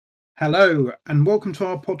Hello, and welcome to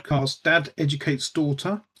our podcast, Dad Educates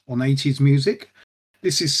Daughter on 80s Music.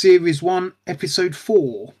 This is Series 1, Episode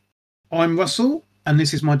 4. I'm Russell, and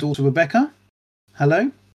this is my daughter Rebecca.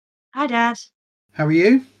 Hello. Hi, Dad. How are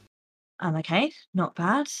you? I'm okay. Not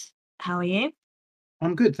bad. How are you?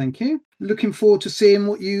 I'm good, thank you. Looking forward to seeing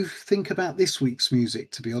what you think about this week's music,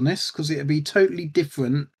 to be honest, because it'll be totally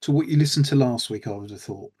different to what you listened to last week, I would have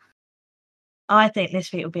thought. I think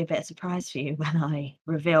this week will be a bit of a surprise for you when I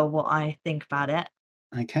reveal what I think about it.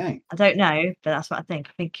 Okay. I don't know, but that's what I think.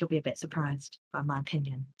 I think you'll be a bit surprised by my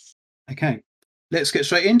opinions. Okay. Let's get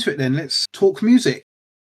straight into it then. Let's talk music.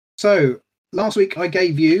 So, last week I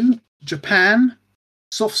gave you Japan,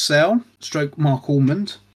 Soft Cell, stroke Mark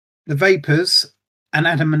Almond, The Vapors, and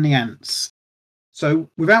Adam and the Ants. So,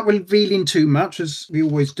 without revealing too much, as we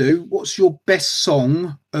always do, what's your best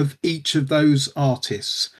song of each of those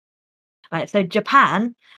artists? Right, so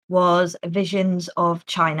Japan was Visions of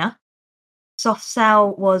China. Soft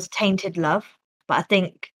Cell was Tainted Love, but I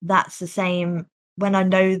think that's the same. When I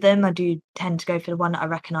know them, I do tend to go for the one that I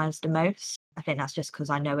recognise the most. I think that's just because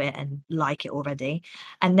I know it and like it already.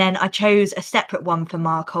 And then I chose a separate one for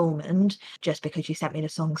Mark Almond, just because you sent me the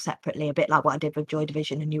song separately, a bit like what I did with Joy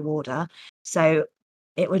Division and New Order. So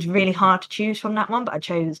it was really hard to choose from that one, but I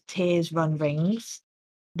chose Tears Run Rings.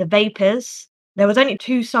 The Vapors, there was only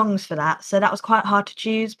 2 songs for that, so that was quite hard to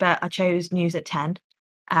choose, but I chose News at 10.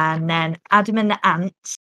 And then Adam and the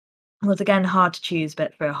Ants was again hard to choose,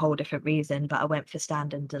 but for a whole different reason, but I went for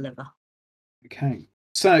Stand and Deliver. Okay.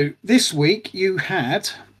 So, this week you had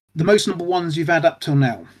the most number ones you've had up till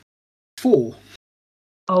now. 4.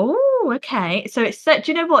 Oh, okay. So do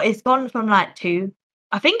you know what? It's gone from like 2.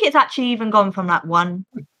 I think it's actually even gone from like 1,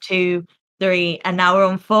 2, 3, and now we're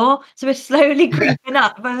on 4. So we're slowly creeping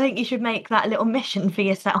up. But I think you should make that a little mission for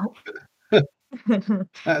yourself.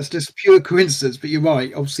 That's just pure coincidence, but you're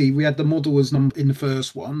right. Obviously, we had the Model as number in the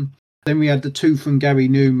first one. Then we had the 2 from Gary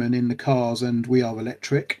Newman in the Cars and We Are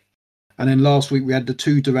Electric. And then last week we had the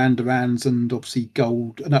 2 Duran Durans and obviously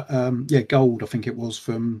Gold. Gold, I think it was,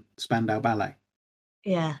 from Spandau Ballet.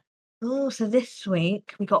 Yeah. Oh, so this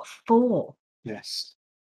week we got 4. Yes.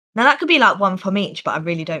 Now that could be like 1 from each, but I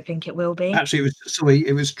really don't think it will be. Actually,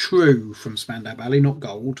 it was True from Spandau Ballet, not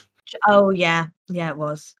Gold. Oh, yeah. Yeah, it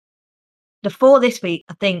was. The 4 this week,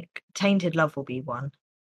 I think Tainted Love will be 1.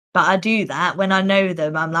 But I do that when I know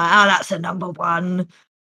them, I'm like, "Oh, that's a number 1."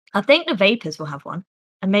 I think the Vapors will have 1,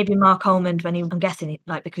 and maybe Mark Almond when I'm guessing it,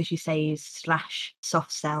 like, because you say he's slash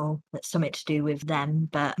Soft Cell, that's something to do with them,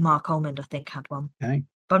 but Mark Almond, I think, had 1. Okay.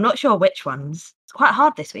 But I'm not sure which ones. It's quite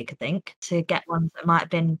hard this week, I think, to get ones that might have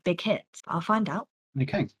been big hits, but I'll find out.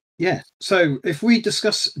 Okay. Yeah. So if we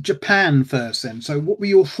discuss Japan first then. So what were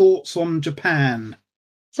your thoughts on Japan?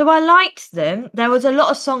 So I liked them. There was a lot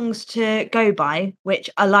of songs to go by, which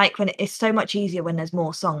I like when it's so much easier when there's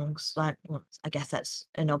more songs. Like, well, I guess that's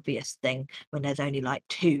an obvious thing when there's only like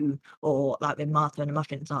 2, or like with Martha and the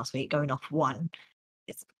Muffins last week, going off 1.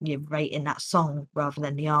 You're rating that song rather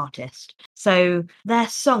than the artist. So their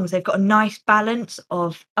songs, they've got a nice balance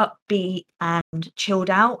of upbeat and chilled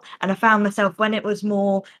out. And I found myself when it was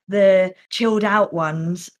more the chilled out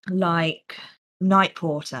ones, like Night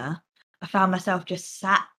Porter, I found myself just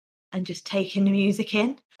sat and just taking the music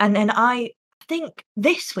in. And then I think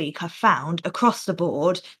this week I found across the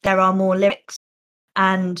board there are more lyrics.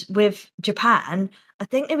 And with Japan, I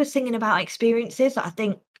think they were singing about experiences. I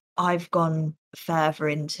think I've gone further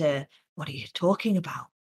into, what are you talking about?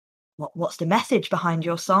 What's the message behind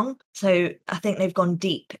your song? So I think they've gone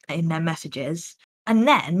deep in their messages. And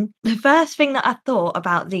then the first thing that I thought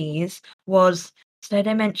about these was, so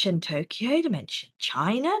they mentioned Tokyo, they mentioned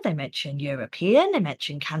China, they mentioned European, they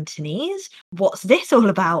mentioned Cantonese. What's this all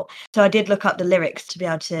about? So I did look up the lyrics to be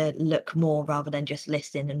able to look more rather than just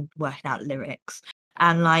listening and working out lyrics.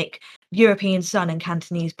 And like European Sun and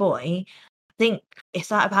Cantonese Boy, I think it's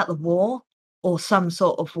that about the war or some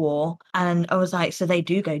sort of war. And I was like, so they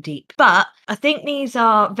do go deep. But I think these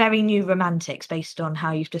are very new romantics based on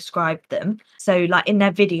how you've described them. So, like in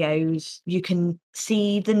their videos, you can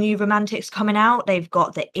see the new romantics coming out. They've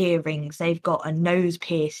got the earrings, they've got a nose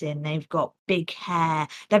piercing, they've got big hair.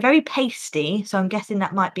 They're very pasty. So, I'm guessing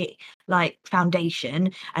that might be like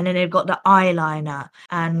foundation. And then they've got the eyeliner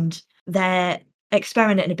and they're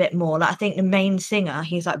experimenting a bit more. Like, I think the main singer,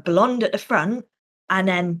 he's like blonde at the front and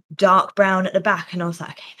then dark brown at the back, and I was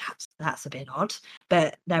like, okay, that's a bit odd,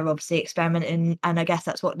 but they're obviously experimenting, and I guess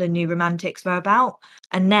that's what the new romantics were about.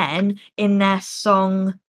 And then in their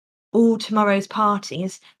song All Tomorrow's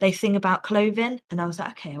Parties, they sing about clothing, and I was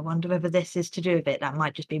like, okay, I wonder whether this is to do with it. That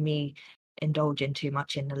might just be me indulging too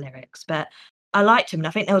much in the lyrics, but I liked them, and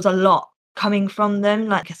I think there was a lot coming from them.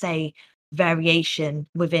 Like I say, variation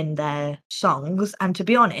within their songs. And to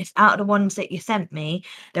be honest, out of the ones that you sent me,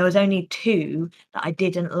 there was only two that I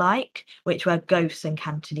didn't like, which were Ghosts and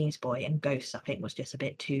Cantonese Boy. And Ghosts, I think, was just a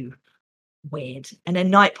bit too weird. And then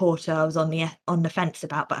Night Porter, I was on the fence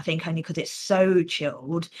about, but I think only because it's so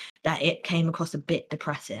chilled that it came across a bit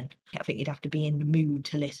depressing. I think you'd have to be in the mood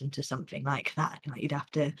to listen to something like that. Like you'd have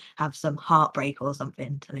to have some heartbreak or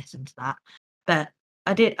something to listen to that. But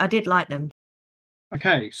I did like them.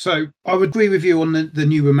 Okay, so I would agree with you on the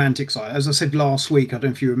New Romantic side. As I said last week, I don't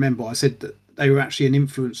know if you remember, I said that they were actually an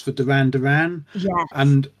influence for Duran Duran. Yes.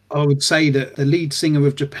 And I would say that the lead singer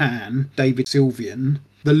of Japan, David Sylvian,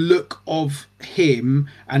 the look of him,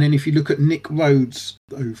 and then if you look at Nick Rhodes,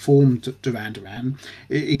 who formed Duran Duran,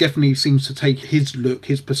 it definitely seems to take his look,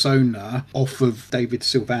 his persona, off of David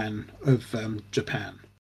Sylvian of Japan.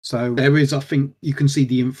 So there is, I think, you can see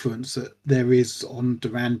the influence that there is on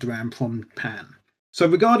Duran Duran from Japan. So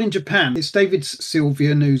regarding Japan, it's David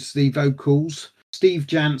Sylvian who's the vocals, Steve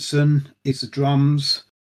Jansen is the drums,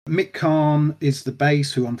 Mick Kahn is the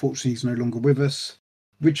bass, who unfortunately is no longer with us,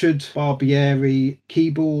 Richard Barbieri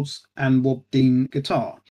keyboards, and Rob Dean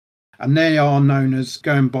guitar. And they are known as,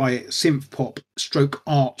 going by synth pop stroke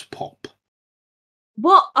art pop.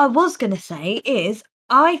 What I was going to say is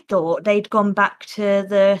I thought they'd gone back to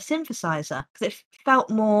the synthesizer because it felt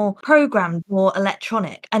more programmed, more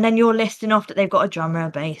electronic. And then you're listing off that they've got a drummer, a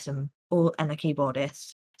bass, and a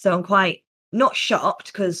keyboardist. So I'm quite not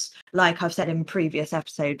shocked because, like I've said in previous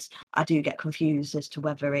episodes, I do get confused as to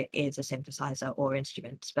whether it is a synthesizer or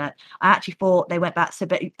instruments. But I actually thought they went back. So,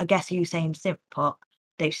 but I guess you saying synth pop,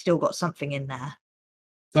 they've still got something in there.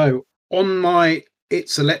 So on my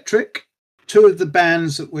It's Electric, two of the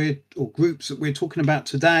bands or groups that we're talking about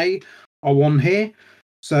today are on here.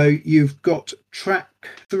 So you've got track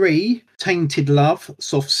 3, Tainted Love,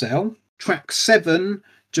 Soft Cell, track 7,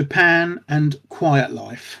 Japan, and Quiet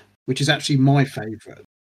Life, which is actually my favourite.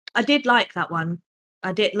 I did like that one.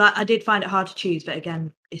 I did find it hard to choose, but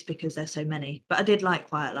again, it's because there's so many. But I did like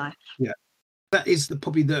Quiet Life. Yeah, that is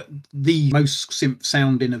probably the most synth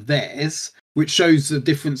sounding of theirs, which shows the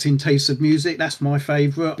difference in taste of music. That's my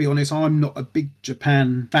favourite. To be honest, I'm not a big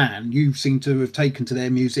Japan fan. You seem to have taken to their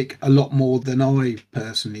music a lot more than I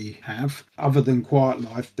personally have. Other than Quiet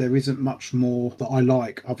Life, there isn't much more that I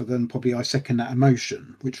like, other than probably I Second That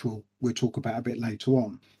Emotion, which we'll talk about a bit later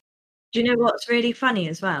on. Do you know what's really funny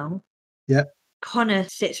as well? Yeah. Connor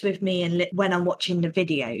sits with me and when I'm watching the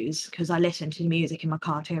videos, because I listen to the music in my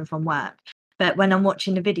car to and from work. But when I'm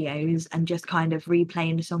watching the videos and just kind of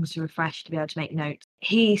replaying the songs to refresh to be able to make notes,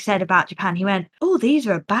 he said about Japan, he went, "Oh, these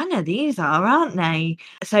are a banger, these are, aren't they?"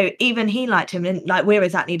 So even he liked him, and like we're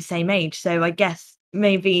exactly the same age. So I guess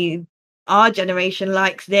maybe our generation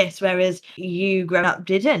likes this, whereas you grown up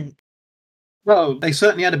didn't. Well, they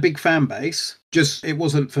certainly had a big fan base, just it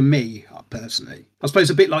wasn't for me personally. I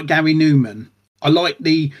suppose a bit like Gary Newman. I like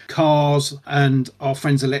the Cars and Our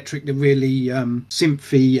Friends Electric, the really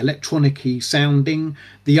synthy, electronic-y sounding.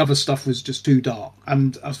 The other stuff was just too dark.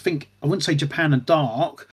 And I think, I wouldn't say Japan are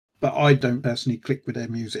dark, but I don't personally click with their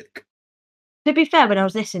music. To be fair, when I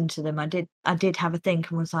was listening to them, I did have a think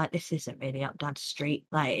and was like, this isn't really up Dad Street.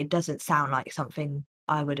 Like, it doesn't sound like something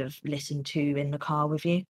I would have listened to in the car with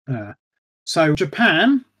you. So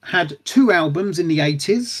Japan had 2 albums in the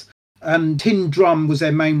 80s. Tin Drum was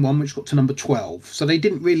their main one, which got to number 12. So they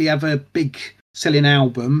didn't really have a big selling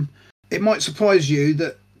album. It might surprise you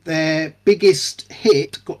that their biggest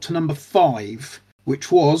hit got to number 5,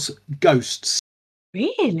 which was Ghosts.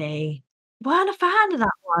 Really? Weren't a fan of that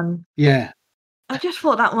one. Yeah. I just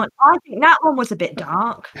thought I think that one was a bit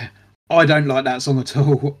dark. I don't like that song at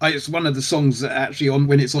all. It's one of the songs that actually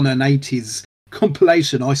when it's on an 80s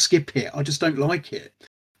compilation, I skip it. I just don't like it.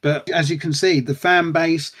 But as you can see, the fan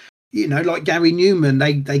base, like Gary Newman,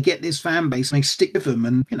 they get this fan base and they stick with them.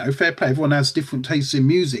 And, fair play, everyone has different tastes in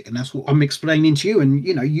music. And that's what I'm explaining to you. And,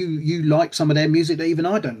 you like some of their music that even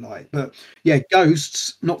I don't like. But yeah,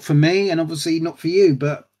 Ghosts, not for me and obviously not for you.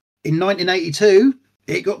 But in 1982,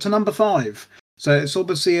 it got to number 5. So it's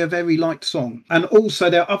obviously a very liked song. And also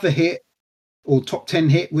their other hit, or top 10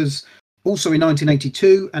 hit, was also in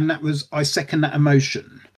 1982. And that was I Second That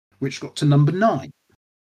Emotion, which got to number 9.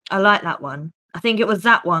 I like that one. I think it was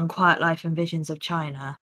that one, Quiet Life and Visions of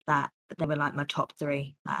China, that they were like my top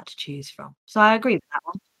 3 I had to choose from. So I agree with that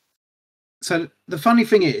one. So the funny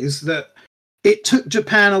thing is that it took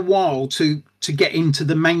Japan a while to get into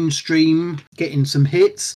the mainstream, getting some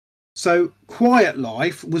hits. So Quiet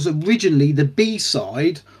Life was originally the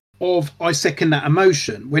B-side of I Second That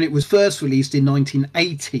Emotion. When it was first released in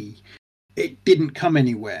 1980, it didn't come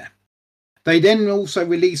anywhere. They then also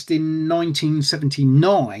released in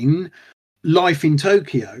 1979 Life in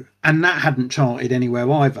Tokyo, and that hadn't charted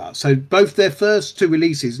anywhere either. So both their first two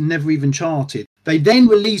releases never even charted. They then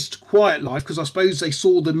released Quiet Life because I suppose they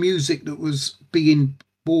saw the music that was being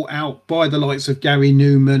brought out by the likes of Gary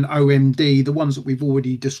Newman, OMD, the ones that we've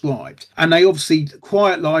already described. And they obviously,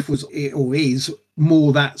 Quiet Life was or is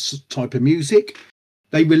more that type of music.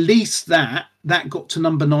 They released that got to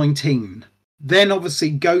number 19. Then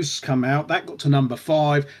obviously Ghosts come out, that got to number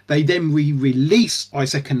 5. They then re-released I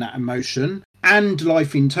Second That Emotion and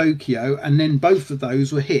Life in Tokyo, and then both of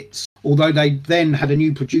those were hits. Although they then had a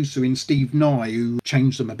new producer in Steve Nye who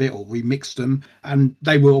changed them a bit or remixed them, and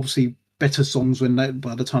they were obviously better songs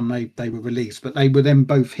by the time they were released, but they were then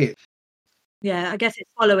both hits. Yeah, I guess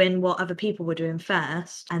it's following what other people were doing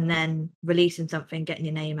first and then releasing something, getting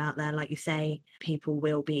your name out there. Like you say, people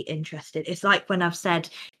will be interested. It's like when I've said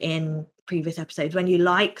in previous episodes, when you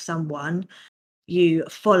like someone, you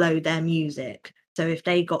follow their music. So if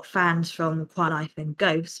they got fans from Quiet Life and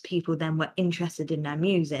Ghosts, people then were interested in their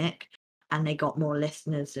music and they got more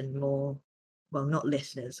listeners and more, well, not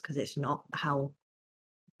listeners, because it's not how,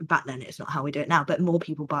 back then it's not how we do it now, but more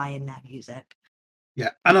people buying their music.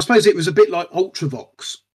 Yeah, and I suppose it was a bit like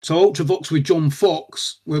Ultravox. So Ultravox with John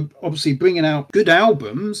Fox were obviously bringing out good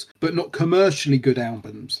albums, but not commercially good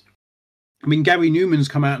albums. I mean, Gary Newman's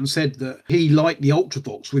come out and said that he liked the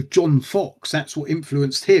Ultravox with John Fox. That's what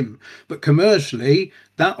influenced him. But commercially,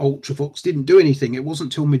 that Ultravox didn't do anything. It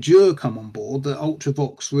wasn't until Majeur come on board that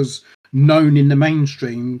Ultravox was known in the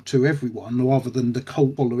mainstream to everyone, rather than the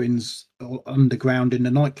cult followings underground in the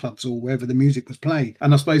nightclubs or wherever the music was played.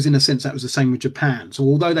 And I suppose in a sense that was the same with Japan. So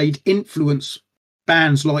although they'd influenced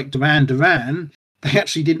bands like Duran Duran, they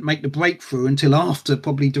actually didn't make the breakthrough until after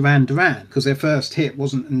probably Duran Duran, because their first hit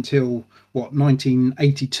wasn't until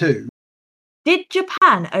 1982. Did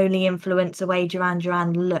Japan only influence the way Duran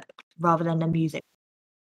Duran looked rather than the music?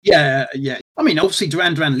 Yeah. I mean, obviously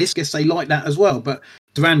Duran Duran, I guess they like that as well, but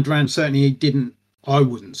Duran Duran certainly didn't, I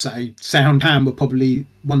wouldn't say. Soundham were probably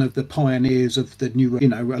one of the pioneers of the new,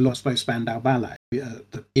 I suppose Spandau Ballet,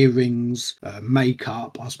 the earrings,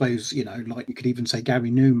 makeup, I suppose, like you could even say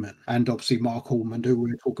Gary Newman and obviously Mark Allman, who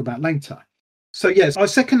we'll talk about later. So yes, I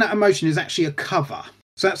Second That Emotion is actually a cover.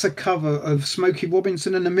 So that's a cover of Smokey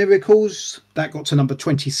Robinson and the Miracles. That got to number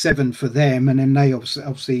 27 for them. And then they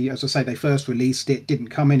obviously, as I say, they first released it, didn't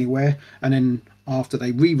come anywhere. And then after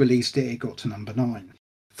they re-released it, it got to number 9.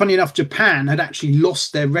 Funny enough, Japan had actually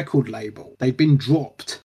lost their record label. They'd been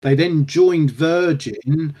dropped. They then joined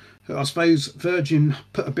Virgin. I suppose Virgin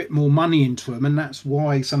put a bit more money into them. And that's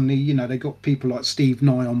why suddenly, they got people like Steve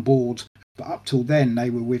Nye on board. But up till then, they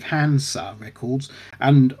were with Hansa Records.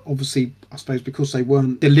 And obviously, I suppose because they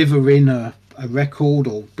weren't delivering a record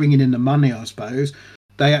or bringing in the money, I suppose,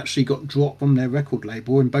 they actually got dropped from their record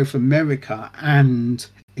label in both America and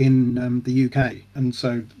in the UK. And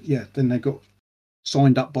so, yeah, then they got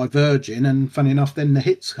signed up by Virgin. And funny enough, then the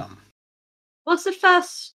hits come. Was the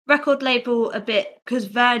first record label a bit, because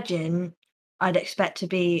Virgin, I'd expect to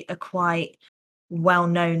be a quite well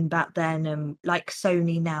known back then, like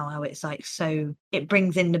Sony now, how it's like, so it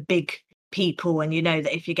brings in the big people and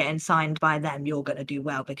that if you're getting signed by them you're going to do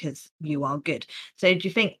well because you are good. So do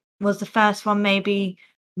you think was the first one maybe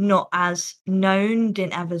not as known,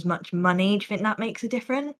 didn't have as much money? Do you think that makes a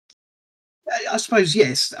difference? I suppose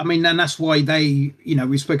yes. I mean, and that's why they,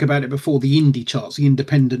 we spoke about it before, the indie charts, the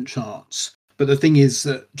independent charts. But the thing is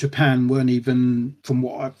that Japan weren't even, from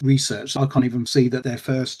what I've researched, I can't even see that their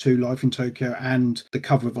first two, Life in Tokyo and the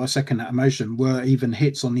cover of I Second That Emotion, were even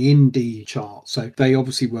hits on the indie chart. So they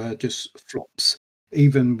obviously were just flops.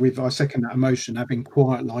 Even with I Second That Emotion having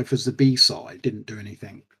Quiet Life as the B-side, didn't do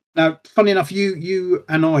anything. Now, funny enough, you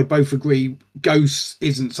and I both agree Ghosts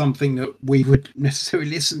isn't something that we would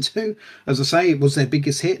necessarily listen to. As I say, it was their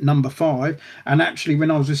biggest hit, number 5. And actually,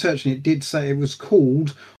 when I was researching it did say it was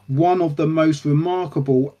called one of the most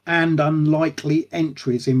remarkable and unlikely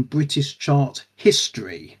entries in British chart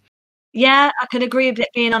history. Yeah, I could agree with it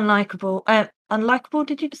being unlikable. Unlikable,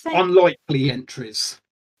 did you say? Unlikely entries.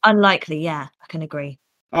 Unlikely, yeah, I can agree.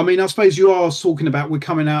 I mean, I suppose you are talking about we're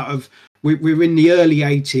coming out of, we're in the early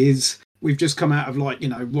 80s. We've just come out of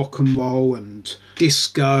rock and roll and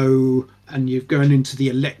disco, and you're going into the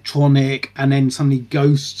electronic, and then suddenly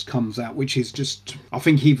Ghosts comes out, which is just, I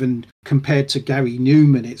think even compared to Gary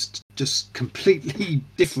Newman, it's just completely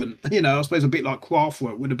different. I suppose a bit like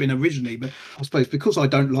Kraftwerk would have been originally, but I suppose because I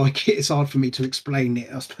don't like it, it's hard for me to explain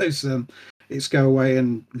it. I suppose it's go away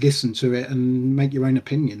and listen to it and make your own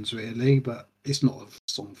opinions, really, but it's not a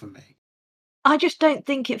song for me. I just don't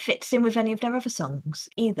think it fits in with any of their other songs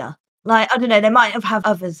either. Like, I don't know, they might have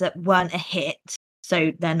others that weren't a hit,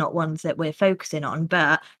 so they're not ones that we're focusing on,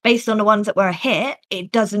 but based on the ones that were a hit,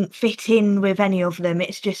 it doesn't fit in with any of them.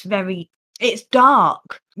 It's just it's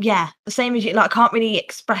dark. Yeah, the same as you, like, I can't really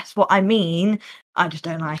express what I mean. I just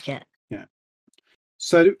don't like it. Yeah.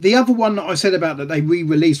 So the other one that I said about that they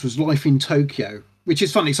re-released was Life in Tokyo, which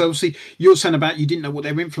is funny. So obviously you're saying about you didn't know what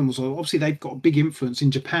their influence was. Obviously they've got a big influence in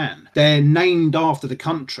Japan. They're named after the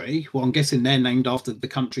country. Well, I'm guessing they're named after the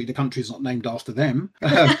country. The country's not named after them.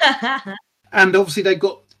 And obviously they've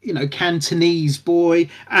got, Cantonese Boy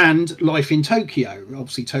and Life in Tokyo,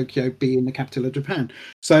 obviously Tokyo being the capital of Japan.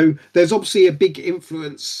 So there's obviously a big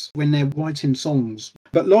influence when they're writing songs.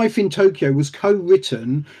 But Life in Tokyo was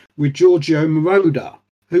co-written with Giorgio Moroder,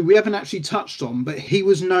 who we haven't actually touched on, but he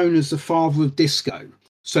was known as the father of disco.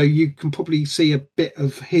 So you can probably see a bit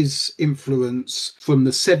of his influence from the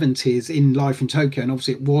 70s in Life in Tokyo. And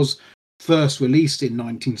obviously it was first released in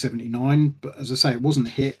 1979, but as I say, it wasn't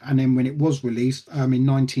a hit. And then when it was released in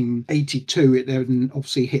 1982, it then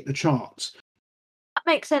obviously hit the charts. That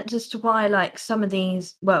makes sense as to why, like, some of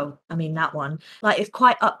these, well, I mean, that one, like, it's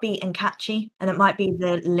quite upbeat and catchy, and it might be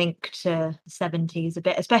the link to the 70s a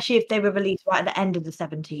bit, especially if they were released right at the end of the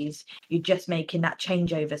 70s. You're just making that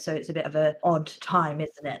changeover, so it's a bit of an odd time,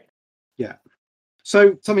 isn't it? Yeah.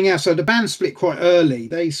 So something else. So the band split quite early.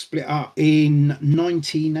 They split up in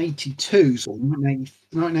 1982, so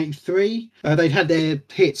 1983. They'd had their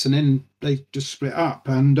hits and then they just split up.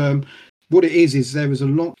 And what it is there was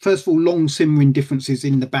first of all, long simmering differences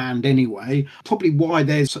in the band anyway. Probably why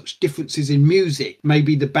there's such differences in music.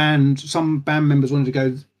 Maybe some band members wanted to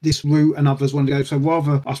go this route and others wanted to go, so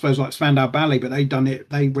rather, I suppose, like Spandau Ballet, but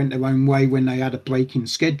they went their own way when they had a break in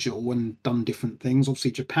schedule and done different things. Obviously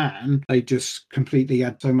Japan, they just completely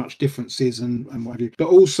had so much differences and what have you. But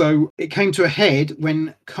also it came to a head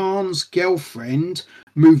when Khan's girlfriend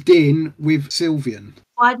moved in with Sylvian.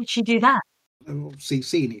 Why did she do that? They were obviously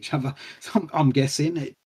seeing each other. I'm guessing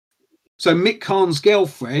it. So Mick Khan's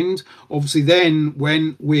girlfriend obviously then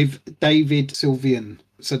went with David Sylvian,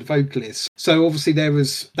 so the vocalist. So obviously there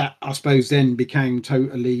was that, I suppose, then became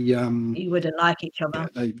totally You wouldn't like each other.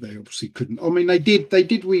 yeah, they obviously couldn't. I mean, they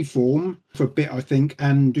did reform for a bit, I think,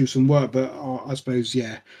 and do some work, but I suppose,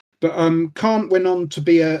 yeah. But Khan went on to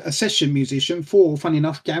be a session musician for, funny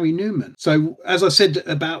enough, Gary Newman. So as I said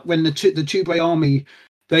about when the Tubeway Army,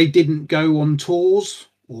 they didn't go on tours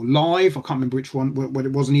or live. I can't remember which one, what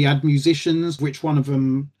it was, and he had musicians. Which one of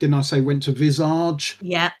them, didn't I say, went to Visage?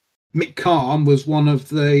 Yeah. Mick Khan was one of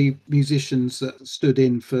the musicians that stood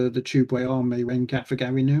in for the Tubeway Army for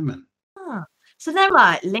Gary Newman. Ah, so they're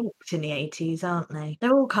like linked in the 80s, aren't they?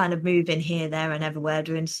 They're all kind of moving here, there, and everywhere,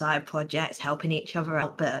 doing side projects, helping each other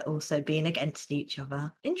out, but also being against each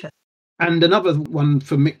other. Interesting. And another one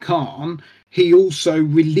for Mick Khan, he also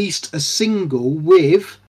released a single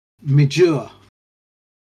with Majur.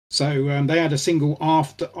 So they had a single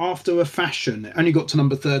after a fashion. It only got to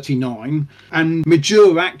number 39. And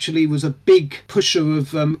Majur actually was a big pusher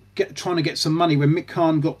of trying to get some money. When Mick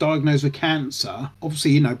Khan got diagnosed with cancer,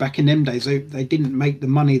 obviously, back in them days, they didn't make the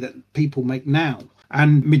money that people make now.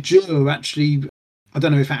 And Majur actually, I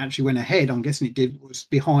don't know if it actually went ahead, I'm guessing it did, was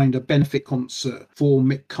behind a benefit concert for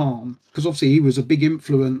Mick Khan. Because obviously he was a big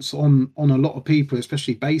influence on a lot of people,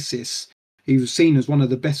 especially bassists. He was seen as one of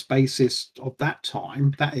the best bassists of that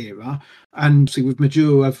time, that era. And see, with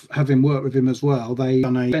Majur having worked with him as well, they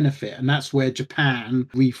done a benefit. And that's where Japan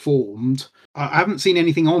reformed. I haven't seen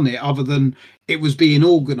anything on it other than it was being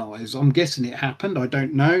organised. I'm guessing it happened. I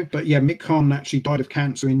don't know. But yeah, Mick Khan actually died of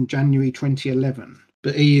cancer in January 2011.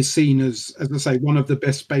 But he is seen as I say, one of the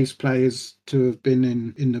best bass players to have been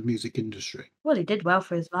in the music industry. Well, he did well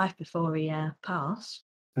for his life before he passed.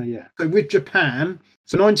 Yeah. So with Japan,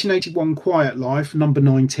 so 1981 Quiet Life, number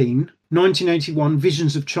 19. 1981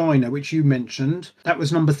 Visions of China, which you mentioned, that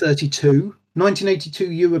was number 32. 1982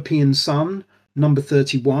 European Sun, number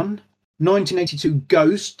 31. 1982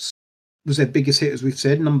 Ghosts was their biggest hit, as we've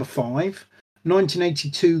said, number 5.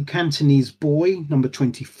 1982 Cantonese Boy, number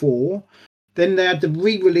 24. Then they had the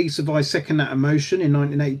re-release of I Second That Emotion in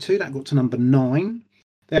 1982, that got to number 9.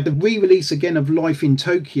 They had the re-release again of Life in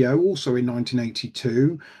Tokyo, also in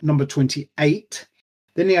 1982, number 28.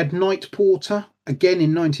 Then they had Night Porter, again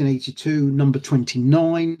in 1982, number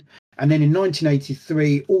 29. And then in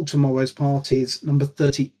 1983, All Tomorrow's Parties, number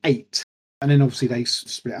 38. And then obviously they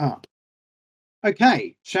split up.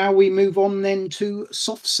 Okay, shall we move on then to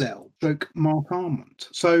Soft Cell, Mark Almond.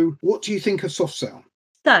 So what do you think of Soft Cell?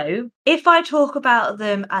 So, if I talk about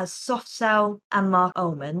them as Soft Cell and Mark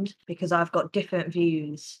Almond, because I've got different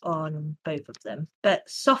views on both of them, but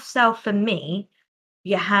Soft Cell for me,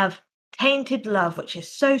 you have Tainted Love, which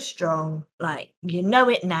is so strong, like you know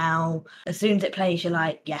it now. As soon as it plays, you're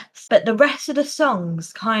like, yes. But the rest of the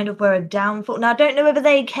songs kind of were a downfall. Now I don't know whether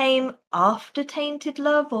they came after Tainted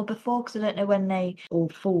Love or before, because I don't know when they all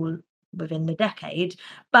fall within the decade.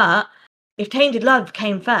 But if Tainted Love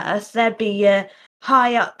came first, there'd be a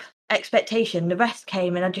high up expectation. The rest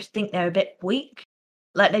came, and I just think they're a bit weak.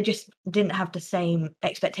 Like they just didn't have the same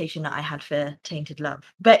expectation that I had for Tainted Love.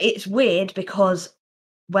 But it's weird because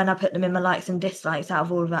when I put them in my likes and dislikes, out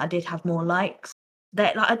of all of that, I did have more likes.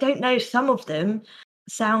 That, like, I don't know, some of them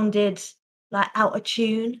sounded like out of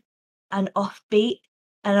tune and offbeat.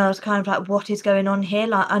 And I was kind of like, what is going on here?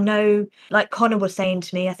 Like, I know, like Connor was saying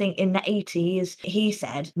to me, I think in the 80s, he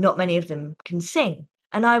said not many of them can sing.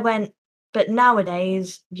 And I went, but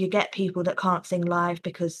nowadays you get people that can't sing live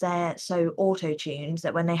because they're so auto-tuned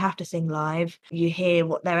that when they have to sing live, you hear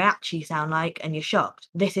what they actually sound like and you're shocked.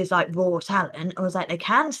 This is like raw talent. I was like, they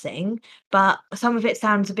can sing, but some of it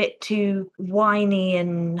sounds a bit too whiny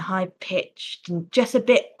and high-pitched and just a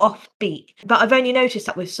bit offbeat. But I've only noticed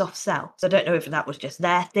that with Soft Cell. So I don't know if that was just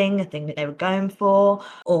their thing, a thing that they were going for,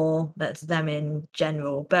 or that's them in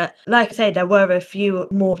general. But like I say, there were a few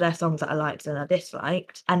more of their songs that I liked than I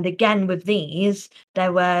disliked. And again, with these,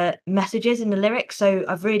 there were messages in the lyrics. So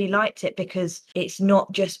I've really liked it because it's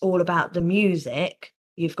not just all about the music.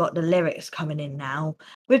 You've got the lyrics coming in now.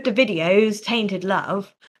 With the videos, Tainted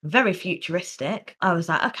Love, very futuristic. I was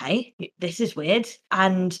like, okay, this is weird.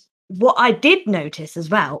 And what I did notice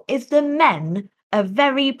as well is the men are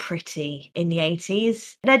very pretty in the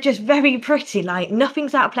 80s. They're just very pretty, like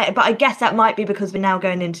nothing's out of place. But I guess that might be because we're now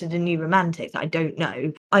going into the new romantics. I don't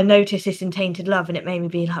know. I noticed this in Tainted Love and it made me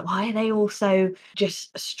be like, why are they all so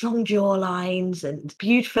just strong jawlines and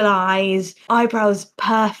beautiful eyes, eyebrows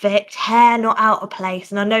perfect, hair not out of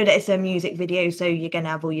place? And I know that it's a music video, so you're going to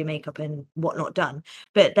have all your makeup and whatnot done,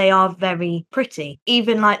 but they are very pretty.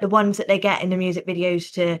 Even like the ones that they get in the music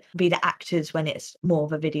videos to be the actors when it's more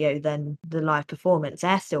of a video than the live performance,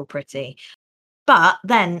 they're still pretty. But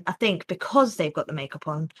then I think because they've got the makeup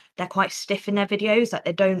on, they're quite stiff in their videos, like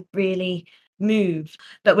they don't really move.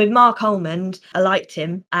 But with Mark Almond, I liked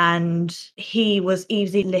him and he was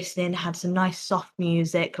easy listening, had some nice soft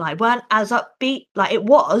music, like weren't as upbeat, like it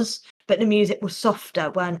was, but the music was softer,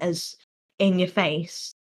 weren't as in your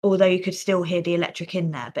face. Although you could still hear the electric in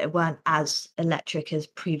there, but it weren't as electric as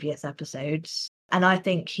previous episodes. And I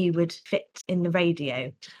think he would fit in the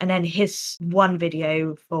radio. And then his one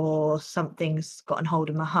video for Something's Gotten Hold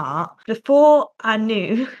of My Heart, before I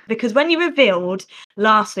knew, because when you revealed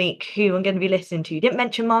last week who I'm going to be listening to, you didn't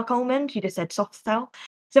mention Mark Almond, you just said Soft Cell.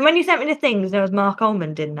 So when you sent me the things, there was Mark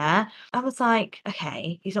Almond in there. I was like,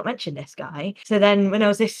 okay, he's not mentioned this guy. So then when I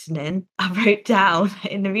was listening, I wrote down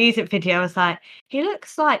in the music video, I was like, he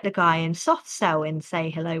looks like the guy in Soft Cell in Say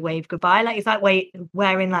Hello, Wave Goodbye. Like he's like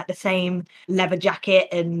wearing like the same leather jacket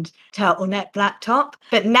and turtleneck black top.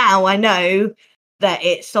 But now I know that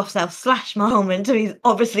it's Soft Cell / Mark Almond, so he's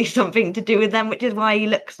obviously something to do with them, which is why he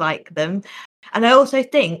looks like them. And I also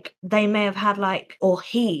think they may have had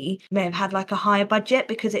he may have had like a higher budget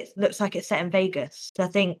because it looks like it's set in Vegas. So I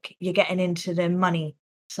think you're getting into the money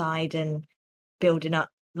side and building up.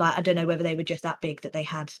 Like, I don't know whether they were just that big that they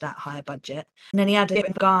had that higher budget. And then he had a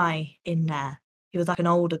different guy in there. He was like an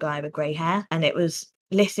older guy with grey hair. And it was,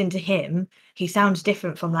 listen to him, he sounds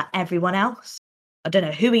different from like everyone else. I don't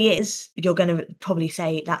know who he is. You're going to probably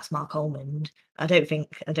say that's Mark Almond. I don't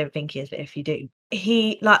think he is, but if you do,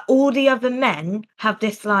 he, like all the other men, have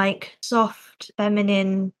this like soft,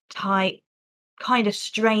 feminine type, kind of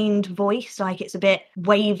strained voice. Like it's a bit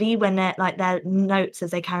wavy when they're like their notes as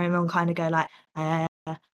they carry on kind of go like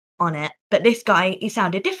on it. But this guy, he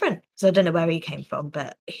sounded different. So I don't know where he came from,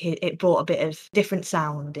 but it brought a bit of different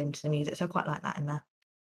sound into the music. So I quite like that in there.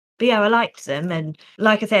 But yeah, I liked them. And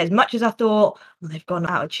like I said, as much as I thought they've gone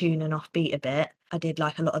out of tune and offbeat a bit, I did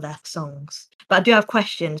like a lot of their songs. But I do have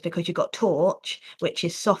questions because you've got Torch, which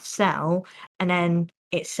is Soft Cell, and then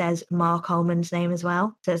it says Mark Almond's name as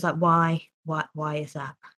well. So it's like, why is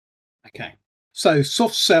that? Okay. So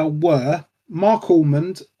Soft Cell were Mark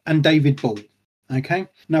Almond and David Ball. Okay.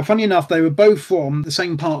 Now, funny enough, they were both from the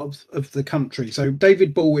same part of the country. So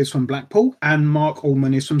David Ball is from Blackpool and Mark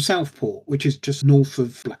Almond is from Southport, which is just north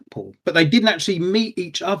of Blackpool. But they didn't actually meet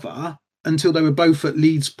each other until they were both at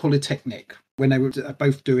Leeds Polytechnic, when they were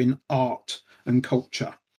both doing art and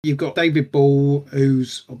culture. You've got David Ball,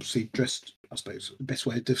 who's obviously dressed, I suppose the best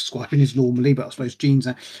way of describing is normally, but I suppose jeans.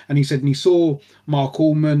 And he said, and he saw Mark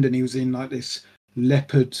Almond and he was in like this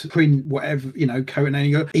leopard print, whatever, coat,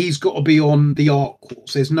 and he's got to be on the art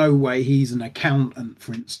course. There's no way he's an accountant,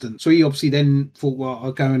 for instance. So he obviously then thought, well,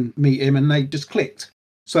 I'll go and meet him, and they just clicked.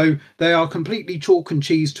 So they are completely chalk and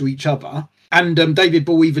cheese to each other. And David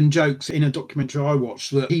Ball even jokes in a documentary I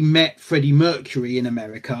watched that he met Freddie Mercury in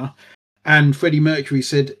America, and Freddie Mercury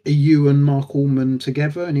said, "Are you and Mark Allman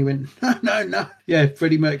together?" And he went, "No, no, no." Yeah,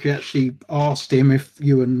 Freddie Mercury actually asked him if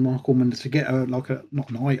you and Mark Allman are together, like not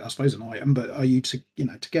an item, I suppose an item, but are you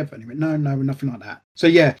together? And he went, "No, no, nothing like that." So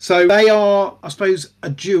yeah, so they are, I suppose, a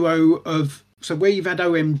duo of. So where you've had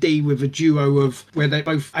OMD with a duo of where they're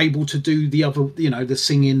both able to do the other, the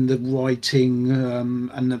singing, the writing,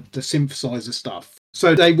 and the synthesizer stuff.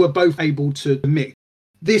 So they were both able to mix.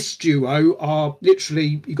 This duo are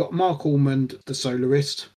literally, you got Mark Allman, the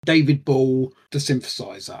soloist, David Ball, the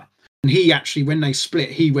synthesizer. And he actually, when they split,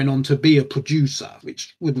 he went on to be a producer,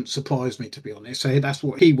 which wouldn't surprise me, to be honest. So that's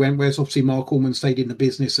what he went, whereas obviously Mark Allman stayed in the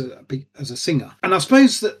business as a singer. And I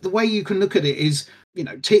suppose that the way you can look at it is,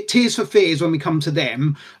 Tears for Fears, when we come to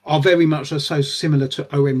them, are very much so similar to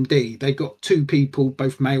OMD. They've got two people,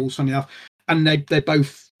 both males, funny enough, and they're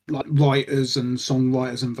both like writers and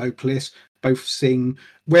songwriters and vocalists, both sing.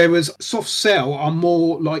 Whereas Soft Cell are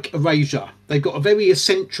more like Erasure. They've got a very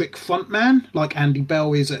eccentric frontman, like Andy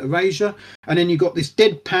Bell is at Erasure. And then you've got this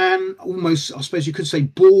deadpan, almost, I suppose you could say,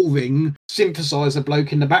 boring synthesizer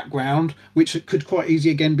bloke in the background, which could quite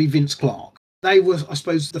easily again be Vince Clarke. They were, I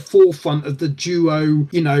suppose, the forefront of the duo,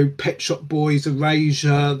 Pet Shop Boys,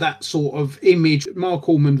 Erasure, that sort of image. Mark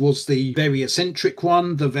Allman was the very eccentric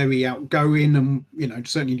one, the very outgoing and,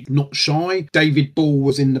 certainly not shy. David Ball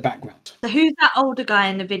was in the background. So who's that older guy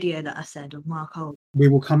in the video that I said of Mark Allman? We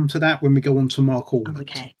will come to that when we go on to Mark Allman.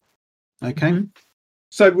 Okay. Mm-hmm.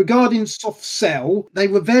 So regarding Soft Cell, they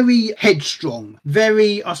were very headstrong,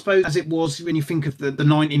 very, I suppose, as it was when you think of the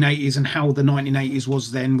 1980s and how the 1980s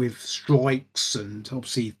was then with strikes and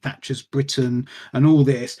obviously Thatcher's Britain and all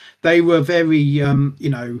this. They were very,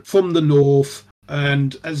 from the north.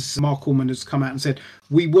 And as Mark Allman has come out and said,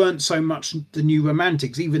 we weren't so much the New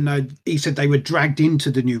Romantics, even though he said they were dragged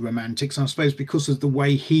into the New Romantics. And I suppose because of the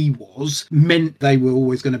way he was, meant they were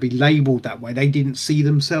always going to be labelled that way. They didn't see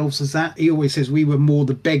themselves as that. He always says we were more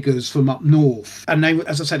the beggars from up north. And they,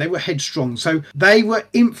 as I say, they were headstrong. So they were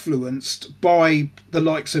influenced by the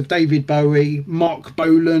likes of David Bowie, Mark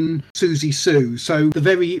Bolan, Susie Sue. So the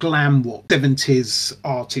very glam rock 70s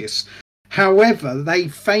artists. However, they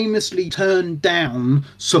famously turned down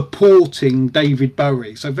supporting David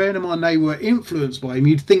Bowie. So bearing in mind they were influenced by him,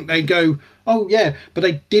 you'd think they'd go, oh yeah, but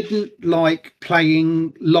they didn't like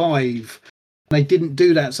playing live. They didn't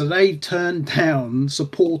do that. So they turned down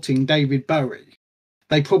supporting David Bowie.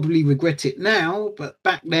 They probably regret it now, but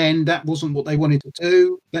back then that wasn't what they wanted to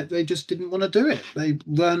do. They just didn't want to do it. They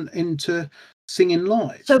weren't into singing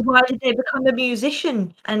live. So why did they become a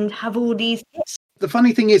musician and have all these hits? The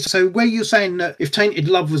funny thing is, so where you're saying that if Tainted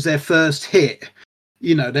Love was their first hit,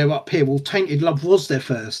 they're up here. Well, Tainted Love was their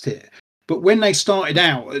first hit. But when they started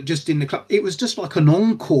out just in the club, it was just like an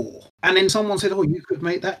encore. And then someone said, oh,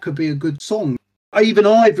 that could be a good song. I've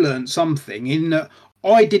learned something in that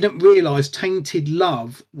I didn't realise Tainted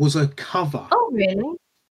Love was a cover. Oh, really?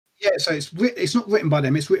 Yeah, so it's not written by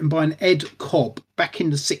them. It's written by an Ed Cobb back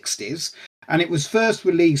in the 60s. And it was first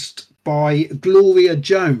released by Gloria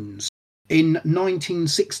Jones in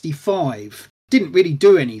 1965. Didn't really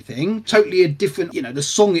do anything. Totally a different, the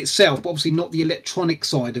song itself, but obviously not the electronic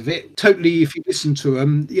side of it. Totally, if you listen to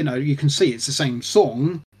them, you can see it's the same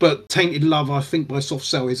song. But Tainted Love, I think, by Soft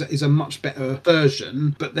Cell is a much better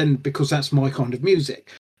version. But then because that's my kind of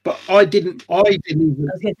music. But I didn't even...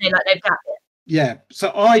 I was going to say, like, they've got it. Yeah,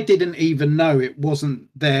 so I didn't even know it wasn't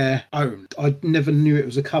their own. I never knew it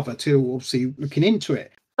was a cover till obviously looking into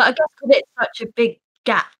it. But I guess because it's such a big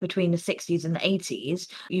gap between the 60s and the 80s,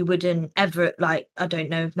 you wouldn't ever, I don't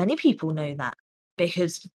know if many people know that,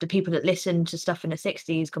 because the people that listen to stuff in the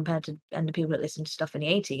 60s and the people that listen to stuff in the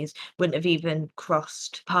 80s wouldn't have even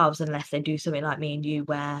crossed paths unless they do something like Me and You,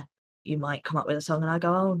 where you might come up with a song and I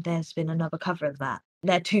go, oh, there's been another cover of that.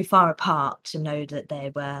 They're too far apart to know that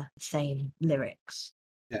they were the same lyrics.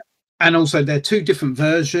 Yeah. And also they're two different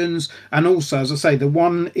versions. And also, as I say, the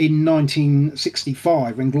one in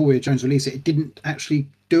 1965 when Gloria Jones released it, it didn't actually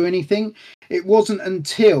do anything. It wasn't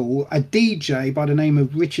until a DJ by the name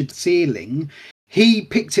of Richard Searling, he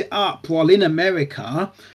picked it up while in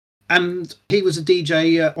America. And he was a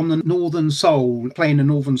DJ on the Northern Soul, playing the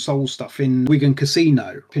Northern Soul stuff in Wigan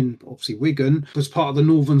Casino. In obviously Wigan was part of the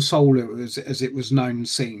Northern Soul, as it was known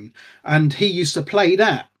scene. And he used to play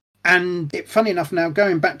that. And funny enough, now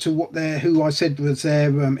going back to who I said was their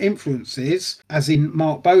influences, as in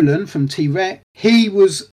Mark Bolan from T-Rex, he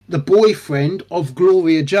was the boyfriend of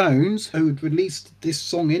Gloria Jones, who had released this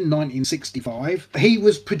song in 1965. He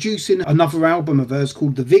was producing another album of hers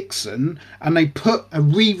called The Vixen, and they put a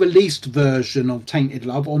re-released version of Tainted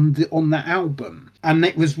Love on that album. And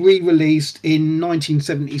it was re-released in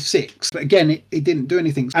 1976. But again, it didn't do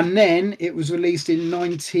anything. And then it was released in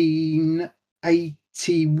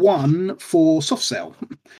 1981 for Soft Cell.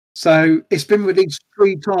 So it's been released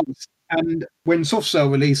 3 times. And when Soft Cell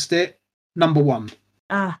released it, number 1.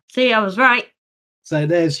 See, I was right. So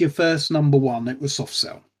there's your first number 1. It was Soft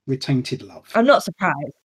Cell with Tainted Love. I'm not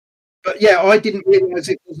surprised. But yeah, I didn't realise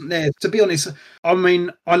it wasn't there. To be honest, I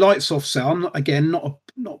mean, I like Soft Cell. I'm not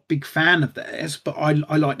a big fan of theirs, but I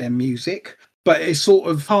like their music. But it's sort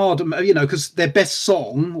of hard, you know, because their best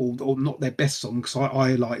song, or not their best song, because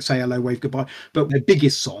I like Say Hello, Wave Goodbye, but their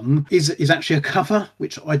biggest song is actually a cover,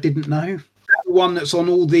 which I didn't know. That one that's on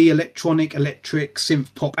all the electric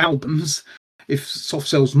synth pop albums. If Soft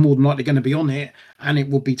Cell's more than likely going to be on it, and it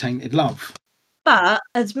will be Tainted Love. But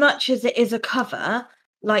as much as it is a cover,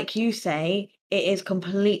 like you say, it is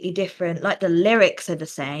completely different. Like the lyrics are the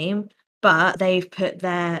same, but they've put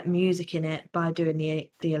their music in it by doing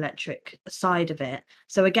the electric side of it.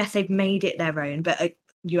 So I guess they've made it their own, but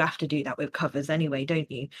you have to do that with covers anyway, don't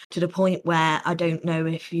you? To the point where I don't know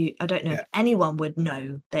if anyone would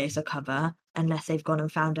know that it's a cover unless they've gone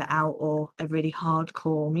and found it out or are really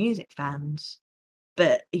hardcore music fans.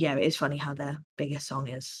 But yeah, it is funny how their biggest song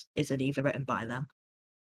isn't even written by them.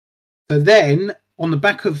 So then on the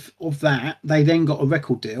back of that, they then got a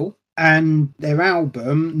record deal, and their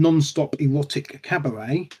album Non-Stop Erotic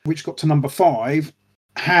Cabaret, which got to number 5,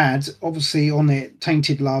 had obviously on it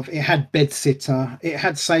Tainted Love, it had Bedsitter, it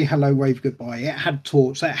had Say Hello, Wave Goodbye, it had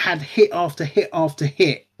Torch, it had hit after hit after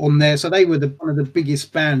hit on there. So they were one of the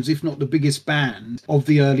biggest bands, if not the biggest band of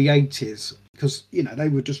the early 80s, because, you know, they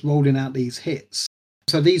were just rolling out these hits.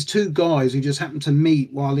 So these 2 guys who just happened to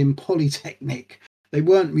meet while in Polytechnic, they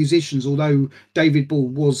weren't musicians, although David Ball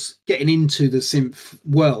was getting into the synth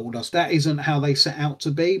world. That isn't how they set out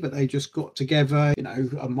to be, but they just got together. You know,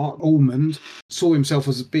 Mark Almond saw himself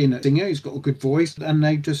as being a singer. He's got a good voice, and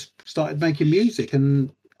they just started making music.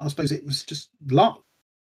 And I suppose it was just luck.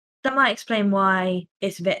 That might explain why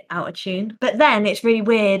it's a bit out of tune. But then it's really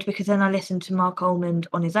weird because then I listened to Mark Almond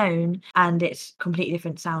on his own and it's completely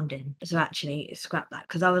different sounding. So actually scrap that,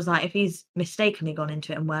 because I was like, if he's mistakenly gone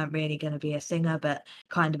into it and weren't really going to be a singer but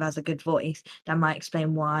kind of has a good voice, that might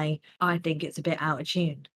explain why I think it's a bit out of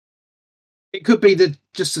tune. It could be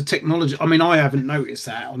just the technology. I mean, I haven't noticed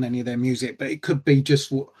that on any of their music, but it could be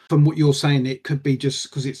just from what you're saying, it could be just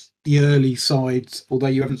because it's the early sides, although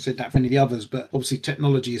you haven't said that for any of the others, but obviously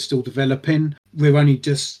technology is still developing. We're only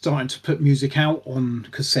just starting to put music out on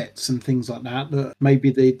cassettes and things like that, that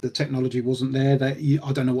maybe the technology wasn't there.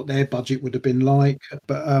 I don't know what their budget would have been like,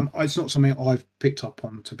 but it's not something I've picked up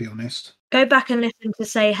on, to be honest. Go back and listen to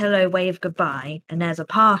Say Hello, Wave Goodbye, and there's a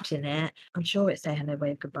part in it, I'm sure it's Say Hello,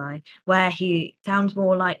 Wave Goodbye, where he sounds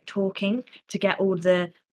more like talking to get all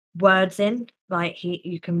the words in. Like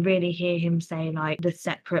you can really hear him say like the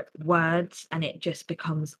separate words, and it just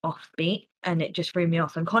becomes offbeat, and it just threw me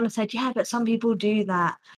off. And Connor said, yeah, but some people do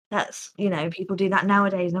that. That's, you know, people do that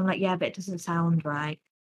nowadays. And I'm like, yeah, but it doesn't sound right.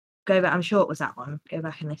 Go back, I'm sure it was that one. Go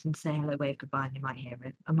back and listen to Say Hello, Wave Goodbye, and you might hear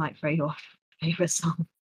it. I might throw you off favourite song.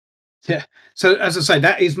 Yeah. So as I say,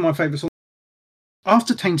 that is my favourite song.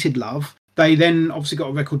 After Tainted Love, they then obviously got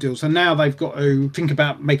a record deal. So now they've got to think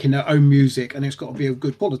about making their own music, and it's got to be of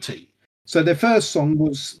good quality. So their first song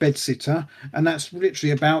was Bedsitter, and that's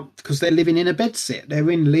literally about, because they're living in a bedsit.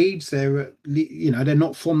 They're in Leeds. They're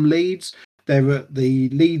not from Leeds. They're at the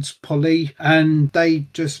Leeds Poly, and they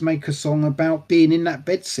just make a song about being in that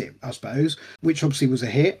bedsit, I suppose, which obviously was a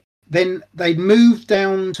hit. Then they moved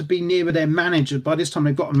down to be nearer their manager. By this time,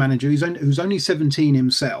 they've got a manager who's only 17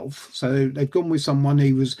 himself. So they've gone with someone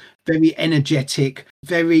who was very energetic,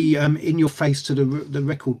 very in your face to the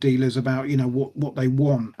record dealers about, you know, what they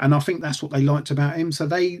want. And I think that's what they liked about him. So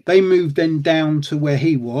they moved then down to where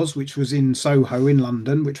he was, which was in Soho in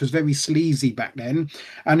London, which was very sleazy back then.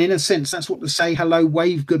 And in a sense, that's what the Say Hello,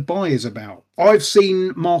 Wave Goodbye is about. I've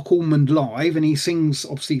seen Mark Almond live, and he sings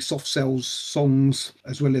obviously Soft Cell's songs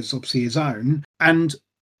as well as obviously his own. And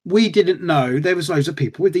we didn't know there was loads of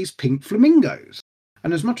people with these pink flamingos.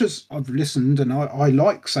 And as much as I've listened and I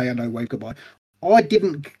like Say Hello, Wave Goodbye, I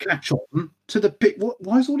didn't catch on to the pic.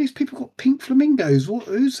 Why has all these people got pink flamingos?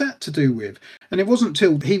 Who's that to do with? And it wasn't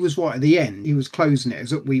until he was right at the end, he was closing it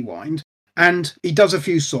as at Rewind, and he does a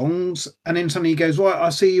few songs, and then suddenly he goes, right, I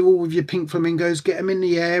see you all with your pink flamingos, get them in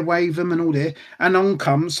the air, wave them and all that. And on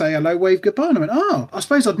comes Say Hello, Wave Goodbye. And I went, I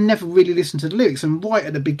suppose I'd never really listened to the lyrics. And right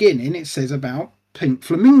at the beginning, it says about Pink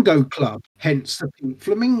Flamingo Club, hence the Pink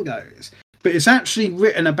Flamingos. But it's actually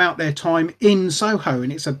written about their time in Soho,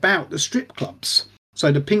 and it's about the strip clubs. So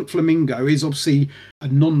the Pink Flamingo is obviously a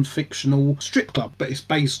non-fictional strip club, but it's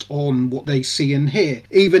based on what they see and hear.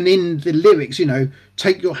 Even in the lyrics,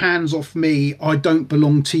 take your hands off me, I don't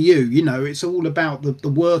belong to you. It's all about the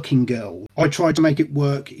working girl. I tried to make it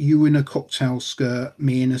work, you in a cocktail skirt,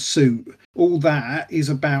 me in a suit. All that is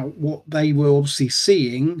about what they were obviously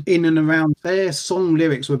seeing in and around. Their song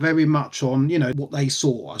lyrics were very much on, what they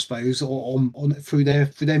saw, I suppose, or on through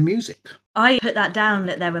their music. I put that down,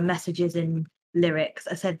 that there were messages in lyrics.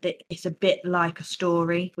 I said that it's a bit like a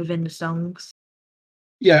story within the songs.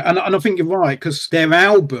 Yeah, and I think you're right, because their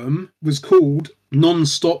album was called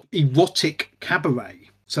Non-Stop Erotic Cabaret.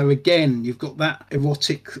 So again, you've got that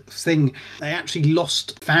erotic thing. They actually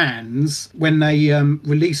lost fans when they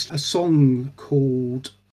released a song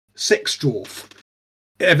called Sex Dwarf.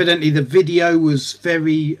 Evidently, the video was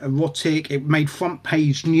very erotic. It made front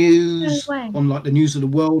page news on like the News of the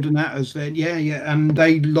World and that. As yeah. And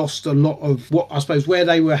they lost a lot of what I suppose where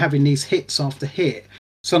they were having these hits after hit.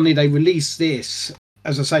 Suddenly they released this.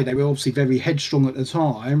 As I say, they were obviously very headstrong at the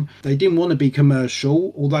time. They didn't want to be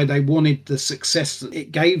commercial, although they wanted the success that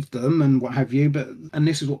it gave them and what have you. And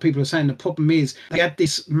this is what people are saying. The problem is they had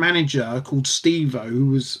this manager called Steve-O, who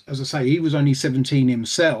was, as I say, he was only 17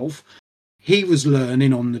 himself. He was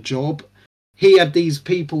learning on the job. He had these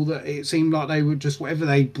people that it seemed like they were just whatever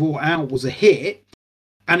they brought out was a hit.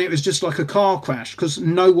 And it was just like a car crash because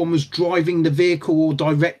no one was driving the vehicle or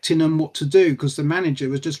directing them what to do, because the manager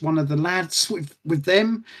was just one of the lads with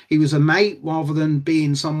them. He was a mate rather than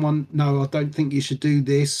being someone, no, I don't think you should do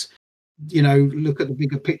this. Look at the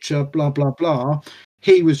bigger picture, blah, blah, blah.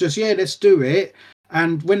 He was just, yeah, let's do it.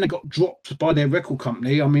 And when they got dropped by their record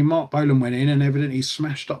company, I mean, Mark Bolan went in and evidently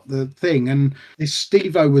smashed up the thing. And this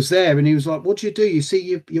Steve-O was there and he was like, what do? You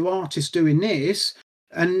see your artist doing this?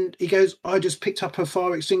 And he goes, I just picked up a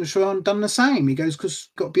fire extinguisher and done the same. He goes, because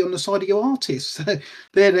got to be on the side of your artist.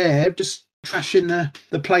 They're there just trashing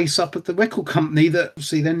the place up at the record company that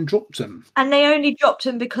obviously then dropped them. And they only dropped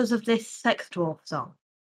them because of this Sex Dwarf song?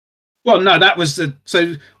 Well, no, that was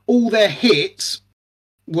so all their hits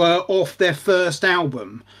were off their first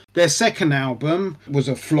album. Their second album was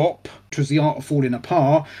a flop, which was The Art of Falling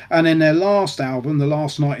Apart. And then their last album, The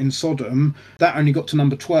Last Night in Sodom, that only got to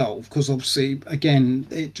number 12 because obviously, again,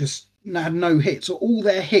 it just had no hits. So all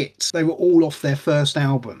their hits, they were all off their first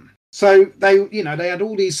album. So they had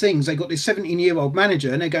all these things. They got this 17-year-old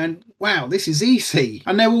manager and they're going, wow, this is easy.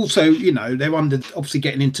 And they're also, they're obviously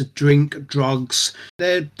getting into drink, drugs.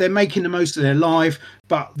 They're making the most of their life,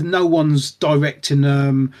 but no one's directing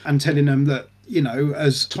them and telling them that,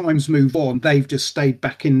 as times move on, they've just stayed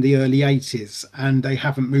back in the early 80s and they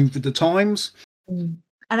haven't moved with the times. And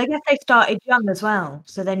I guess they started young as well.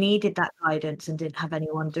 So they needed that guidance and didn't have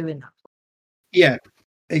anyone doing that. Yeah.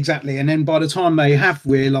 Exactly, and then by the time they have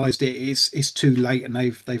realised it's too late, and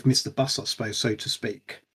they've missed the bus, I suppose, so to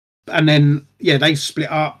speak. And then they split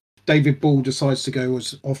up. David Ball decides to go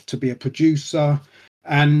off to be a producer,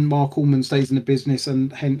 and Mark Almond stays in the business,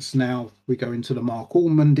 and hence now we go into the Mark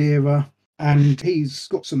Almond era. And he's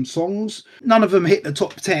got some songs. None of them hit the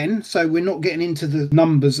top 10, so we're not getting into the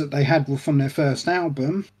numbers that they had from their first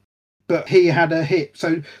album. But he had a hit.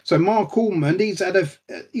 So Mark Almond, he's had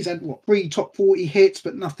what, 3 top 40 hits,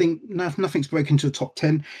 but nothing's broken to the top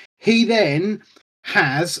 10. He then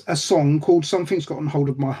has a song called Something's Gotten Hold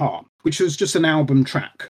of My Heart, which was just an album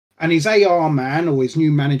track. And his AR man, or his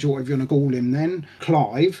new manager, whatever you want to call him then,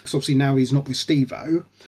 Clive, because obviously now he's not with Steve-O,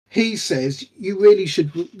 he says, you really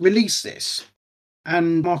should release this.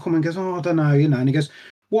 And Mark Almond goes, I don't know, and he goes,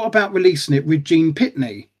 what about releasing it with Gene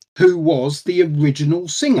Pitney, who was the original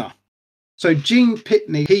singer? So Gene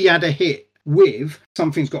Pitney, he had a hit with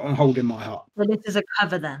Something's Got a Hold in My Heart. So this is a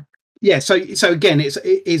cover then? Yeah, so again, it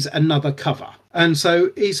is another cover. And so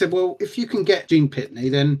he said, well, if you can get Gene Pitney,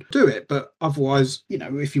 then do it. But otherwise,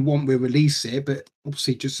 if you want, we'll release it. But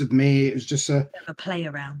obviously, just with me, it was just a play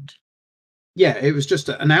around. Yeah, it was just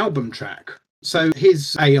an album track. So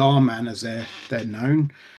his AR man, as they're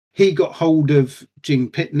known, he got hold of Gene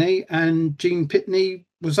Pitney, and Gene Pitney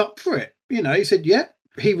was up for it. He said, yeah.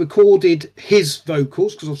 He recorded his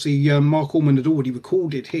vocals, because obviously Mark Almond had already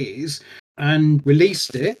recorded his, and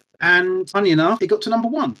released it. And funny enough, it got to number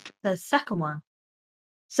 1. The second one.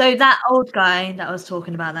 So that old guy that I was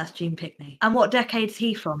talking about, that's Gene Pitney. And what decade's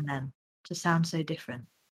he from then, to sound so different?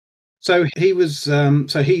 So he was,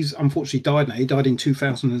 he's unfortunately died now. He died in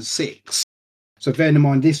 2006. So bearing in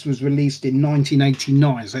mind, this was released in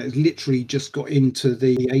 1989. So it literally just got into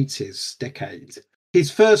the 80s decade. His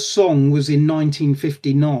first song was in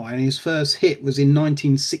 1959. His first hit was in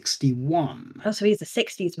 1961. Oh, so he's a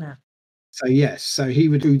 60s man. So yes, so he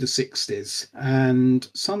would do the 60s. And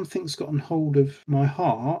Something's Gotten Hold of My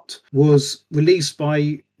Heart was released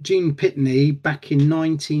by Gene Pitney back in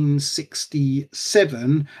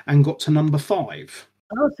 1967 and got to number 5.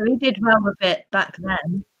 Oh, so he did well with it back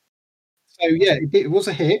then. So yeah, it was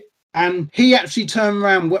a hit. And he actually turned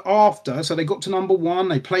around after, so they got to number 1.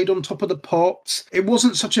 They played on Top of the Pops. It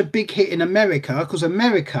wasn't such a big hit in America because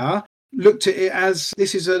America looked at it as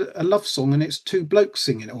this is a love song and it's two blokes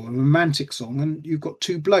singing it, or a romantic song, and you've got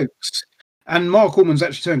two blokes. And Mark Allman's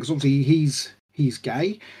actually turned, because obviously he's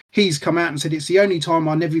gay. He's come out and said it's the only time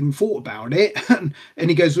I never even thought about it. And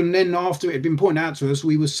he goes, and then after it had been pointed out to us,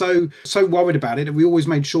 we were so worried about it that we always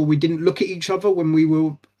made sure we didn't look at each other when we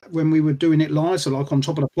were doing it live. So like on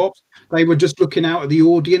Top of the Pops, they were just looking out at the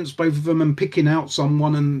audience, both of them, and picking out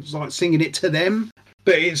someone and like singing it to them.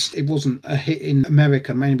 But it wasn't a hit in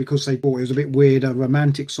America, mainly because they thought it was a bit weird. A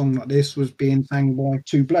romantic song like this was being sang by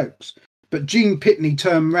two blokes. But Gene Pitney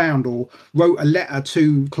turned round or wrote a letter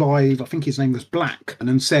to Clive, I think his name was Black,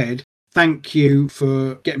 and said, "Thank you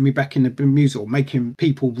for getting me back in the music, or making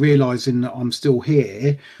people realising that I'm still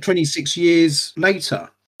here." 26 years later.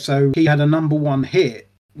 So he had a number 1 hit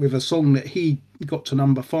with a song that he got to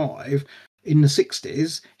number 5 in the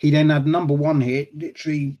 60s. He then had number 1 hit,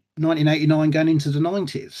 literally 1989 going into the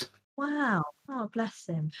 90s. Wow. Oh, bless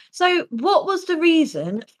him. So what was the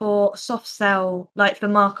reason for Soft Cell, like for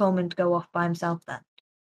Mark Allman to go off by himself then?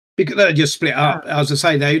 Because they just split up. As I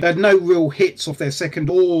say, they had no real hits off their second,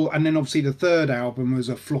 and then obviously the third album was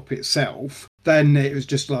a flop itself. Then it was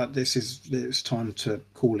just like, it's time to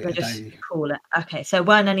call it a day. Call it. Okay, so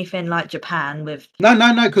weren't anything like Japan with... No,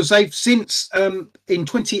 because they've since, in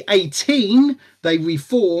 2018, they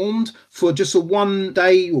reformed for just a one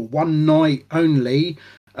day or one night only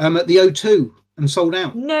at the O2 and sold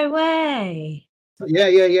out. No way.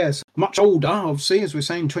 Yes. Much older, obviously, as we're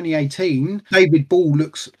saying, 2018. David Ball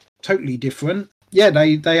looks totally different. Yeah,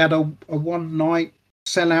 they had a one night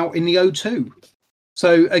sellout in the O2.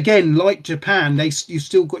 So again, like Japan, you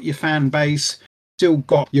still got your fan base, still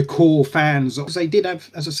got your core fans. They did have,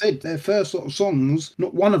 as I said, their first sort of songs,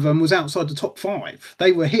 not one of them was outside the top 5.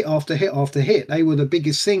 They were hit after hit after hit. They were the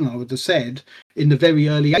biggest thing, I would have said, in the very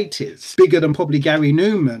early 80s. Bigger than probably Gary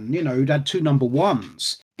Newman, who'd had 2 number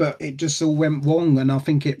 1s. But it just all went wrong, and I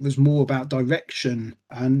think it was more about direction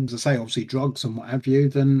and, as I say, obviously drugs and what have you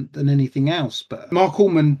than anything else. But Mark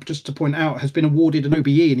Allman, just to point out, has been awarded an OBE,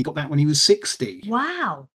 and he got that when he was 60.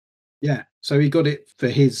 Wow. Yeah, so he got it for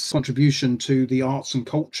his contribution to the arts and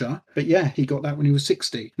culture. But yeah, he got that when he was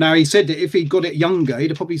 60. Now, he said that if he'd got it younger, he'd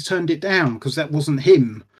have probably turned it down because that wasn't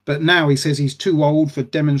him. But now he says he's too old for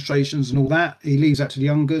demonstrations and all that. He leaves that to the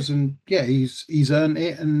youngers, and yeah, he's earned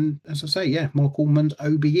it. And as I say, yeah, Mark Allman's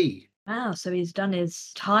OBE. Wow, so he's done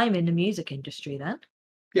his time in the music industry then.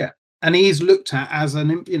 Yeah. And he's looked at as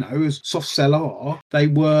as Soft Cell are. They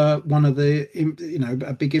were one of the,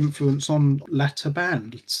 a big influence on latter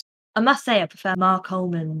bands. I must say I prefer Mark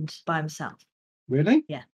Allman by himself. Really?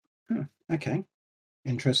 Yeah. Oh, okay.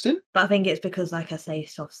 Interesting. But I think it's because, like I say,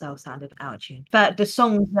 Soft Cell sounded out of tune. But the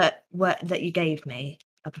songs that you gave me,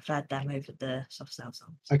 I preferred them over the Soft Cell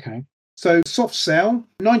songs. Okay. So Soft Cell,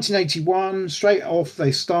 1981, straight off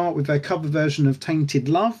they start with their cover version of Tainted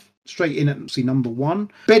Love, straight in at number 1.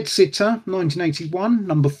 Bedsitter, 1981,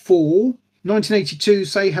 number 4. 1982,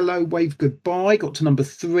 Say Hello, Wave Goodbye, got to number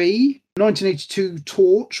 3. 1982,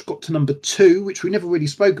 Torch, got to number 2, which we never really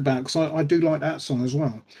spoke about because I do like that song as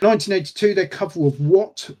well. 1982, their cover of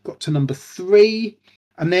What, got to number 3.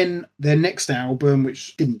 And then their next album,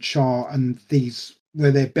 which didn't chart, and these were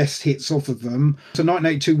their best hits off of them. So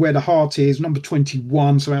 1982, Where the Heart Is, number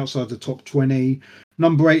 21, so outside the top 20.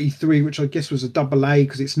 Number 83, which I guess was a double A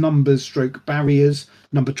because it's numbers stroke barriers,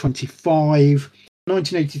 number 25.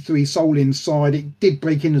 1983, Soul Inside, it did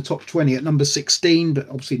break in the top 20 at number 16, but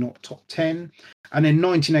obviously not top 10. And then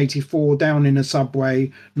 1984, Down in a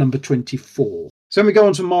Subway, number 24. So then we go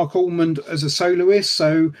on to Mark Allman as a soloist.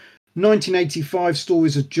 So 1985,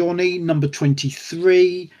 Stories of Johnny, number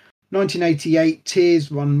 23. 1988,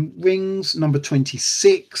 Tears Run Rings, number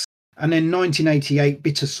 26. And then 1988,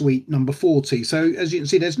 Bittersweet, number 40. So as you can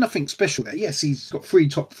see, there's nothing special there. Yes, he's got 3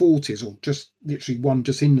 top 40s, or just literally one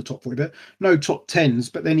just in the top 40, but no top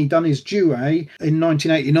 10s. But then he done his duet in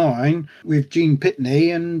 1989 with Gene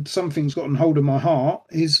Pitney, and Something's Gotten Hold of My Heart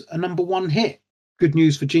is a number 1 hit. good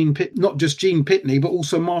news for not just Gene Pitney, but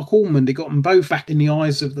also Mark Allman. It got them both back in the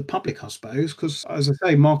eyes of the public, I suppose, because, as I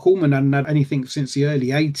say, Mark Allman hadn't had anything since the early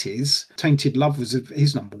 80s. Tainted Love was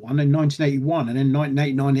his number one in 1981, and then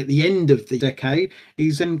 1989, at the end of the decade,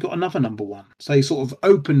 he's then got another number one. So he sort of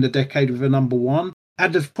opened the decade with a number one.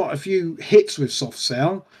 Had quite a few hits with Soft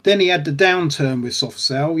Cell. Then he had the downturn with Soft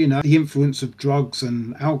Cell, the influence of drugs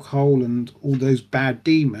and alcohol and all those bad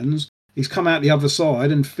demons. He's come out the other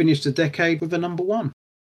side and finished the decade with a number one.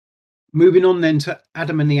 Moving on then to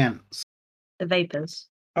Adam and the Ants. The Vapors.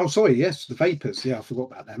 Oh, sorry, yes, the Vapors. Yeah, I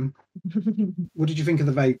forgot about them. What did you think of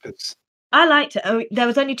the Vapors? I liked it. Oh, there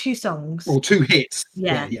was only 2 songs. Or 2 hits.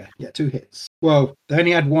 Yeah, 2 hits. Well, they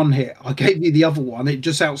only had 1 hit. I gave you the other one. It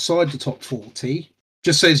just outside the top 40.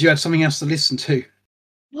 Just says you had something else to listen to.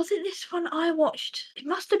 Was it this one I watched? It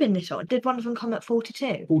must have been this one. Did one of them come at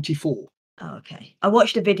 42? 44. Oh, okay. I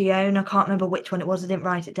watched a video and I can't remember which one it was. I didn't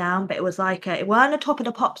write it down, but it was like it weren't a Top of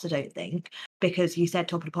the Pops, I don't think, because you said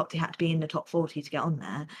Top of the Pops, he had to be in the top 40 to get on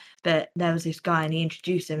there. But there was this guy and he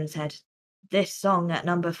introduced him and said, this song at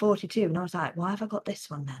number 42. And I was like, why have I got this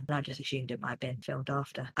one then? And I just assumed it might have been filmed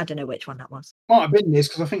after. I don't know which one that was. Might have been this,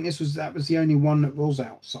 because I think that was the only one that was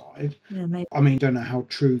outside. Yeah, maybe. I mean, don't know how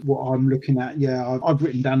true what I'm looking at. Yeah, I've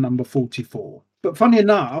written down number 44. But funny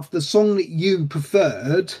enough, the song that you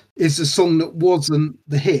preferred is the song that wasn't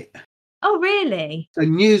the hit. Oh, really? So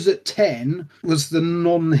News at 10 was the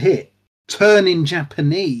non-hit. Turn in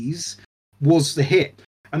Japanese was the hit.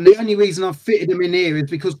 And the only reason I've fitted them in here is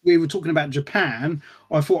because we were talking about Japan.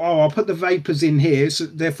 I thought, I'll put the Vapors in here. So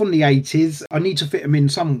they're from the 80s. I need to fit them in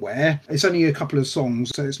somewhere. It's only a couple of songs,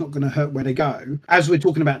 so it's not going to hurt where they go. As we're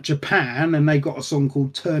talking about Japan, and they got a song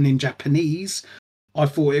called Turn in Japanese, I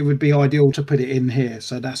thought it would be ideal to put it in here.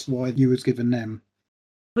 So that's why you was given them.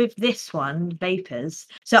 With this one, Vapors.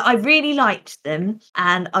 So I really liked them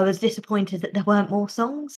and I was disappointed that there weren't more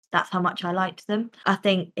songs. That's how much I liked them. I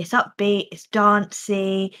think it's upbeat, it's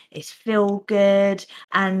dancey, it's feel good.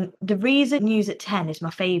 And the reason News at 10 is my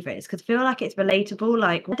favourite is because I feel like it's relatable,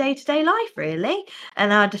 like day-to-day life, really.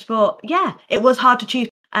 And I just thought, yeah, it was hard to choose.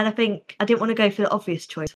 And I think I didn't want to go for the obvious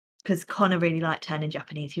choice because Connor really liked Turn in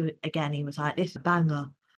Japanese. He was like, this is a banger.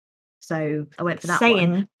 So I went for that one.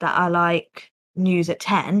 Saying that I like News at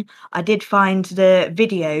 10, I did find the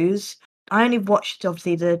videos. I only watched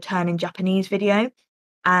obviously the Turn in Japanese video,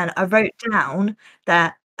 and I wrote down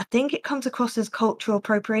that I think it comes across as cultural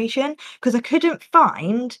appropriation because I couldn't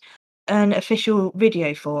find an official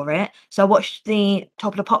video for it. So I watched the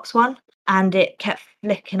Top of the Pops one and it kept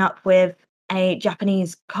flicking up with a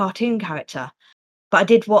Japanese cartoon character. But I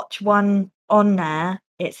did watch one on there.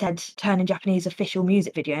 It said Turn in Japanese official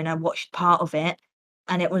music video and I watched part of it.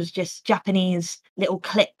 And it was just Japanese little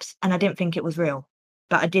clips, and I didn't think it was real.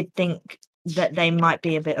 But I did think that they might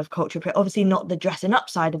be a bit of culture, obviously not the dressing up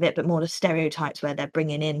side of it, but more the stereotypes where they're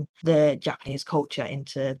bringing in the Japanese culture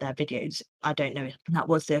into their videos. I don't know if that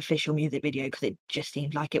was the official music video because it just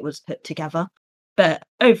seemed like it was put together. But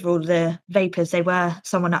overall, the Vapors, they were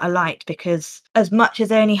someone that I liked because as much as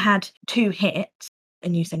they only had 2 hits,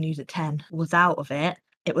 and you said News at 10 was out of it,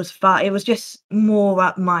 it was far. It was just more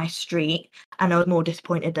up my street, and I was more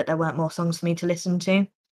disappointed that there weren't more songs for me to listen to.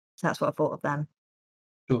 So that's what I thought of them.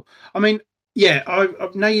 Sure. I mean, yeah, I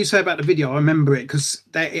now you say about the video, I remember it because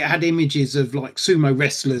it had images of like sumo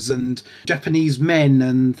wrestlers and Japanese men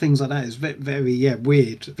and things like that. It's very, very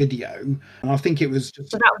weird video. And I think it was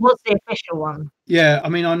just... So that was the official one. Yeah, I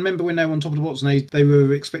mean, I remember when they were on Top of the Pops and they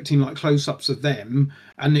were expecting like close-ups of them,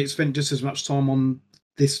 and it spent just as much time on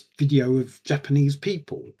this video of Japanese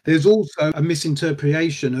people. There's also a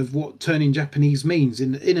misinterpretation of what turning Japanese means.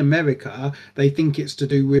 In America, they think it's to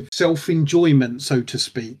do with self-enjoyment, so to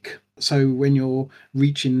speak. So when you're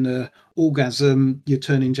reaching the orgasm, you're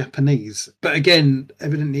turning Japanese. But again,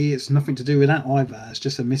 evidently it's nothing to do with that either. It's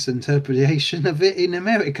just a misinterpretation of it in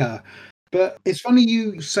America. But it's funny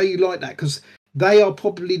you say you like that because they are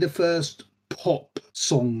probably the first pop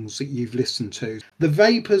songs that you've listened to. The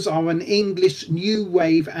Vapors are an English new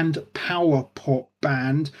wave and power pop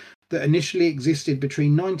band that initially existed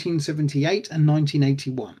between 1978 and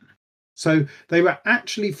 1981. So they were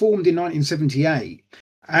actually formed in 1978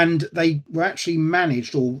 and they were actually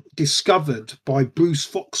managed or discovered by Bruce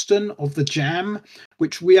Foxton of The Jam,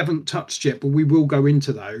 which we haven't touched yet, but we will go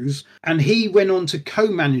into those. And he went on to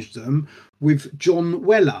co-manage them with John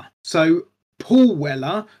Weller. So Paul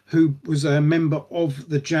Weller, who was a member of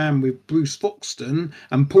The Jam with Bruce Foxton,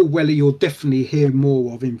 and Paul Weller you'll definitely hear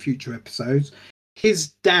more of in future episodes. His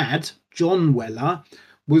dad, John Weller,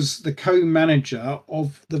 was the co-manager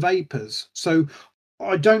of the Vapors. So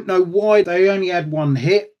I don't know why they only had 1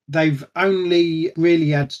 hit, they've only really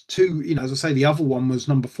had two, as I say, the other one was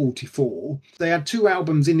number 44. They had two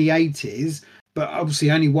albums in the 80s, but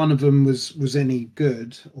obviously only one of them was any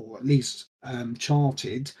good, or at least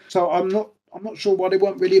charted. So I'm not sure why they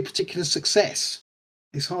weren't really a particular success.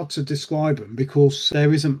 It's hard to describe them because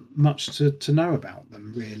there isn't much to know about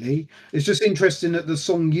them, really. It's just interesting that the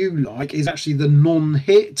song you like is actually the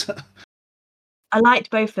non-hit. I liked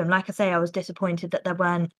both of them. Like I say, I was disappointed that there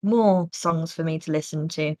weren't more songs for me to listen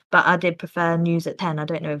to, but I did prefer News at 10. I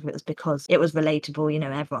don't know if it was because it was relatable,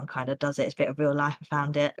 everyone kind of does it. It's a bit of real life. I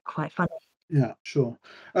found it quite funny. Yeah, sure.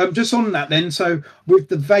 Just on that then, so with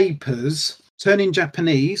the Vapors, Turning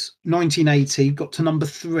Japanese, 1980, got to number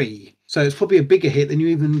 3. So it's probably a bigger hit than you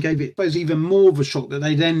even gave it. I suppose even more of a shock that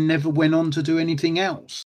they then never went on to do anything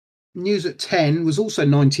else. News at 10 was also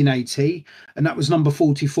 1980, and that was number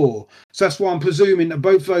 44. So that's why I'm presuming that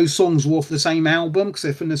both those songs were off the same album, because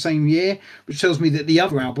they're from the same year, which tells me that the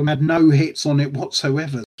other album had no hits on it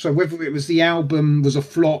whatsoever. So whether it was the album was a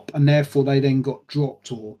flop and therefore they then got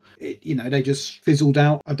dropped, or they just fizzled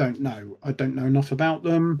out, I don't know. I don't know enough about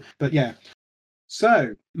them, but yeah.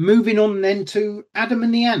 So moving on then to Adam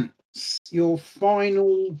and the Ants, your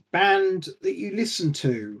final band that you listened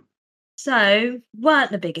to. So,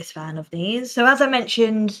 weren't the biggest fan of these. So, as I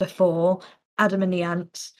mentioned before, Adam and the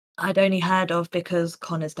Ants, I'd only heard of because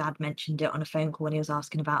Connor's dad mentioned it on a phone call when he was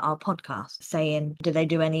asking about our podcast, saying, do they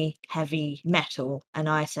do any heavy metal? And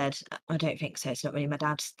I said, I don't think so. It's not really my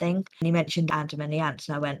dad's thing. And he mentioned Adam and the Ants,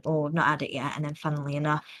 and I went, oh, I've not had it yet. And then, funnily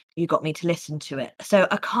enough, you got me to listen to it. So,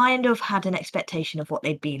 I kind of had an expectation of what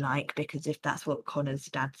they'd be like, because if that's what Connor's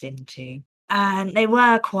dad's into. And they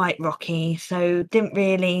were quite rocky, so didn't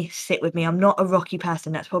really sit with me. I'm not a rocky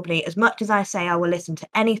person. That's probably, as much as I say I will listen to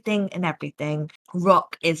anything and everything,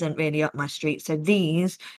 rock isn't really up my street. So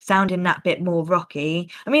these sounding that bit more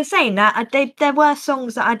rocky. I mean, saying that, there were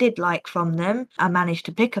songs that I did like from them. I managed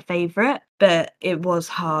to pick a favourite, but it was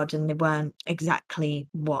hard and they weren't exactly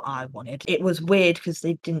what I wanted. It was weird because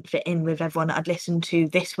they didn't fit in with everyone that I'd listened to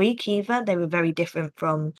this week either. They were very different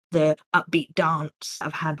from the upbeat dance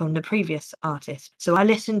I've had from the previous artist. So I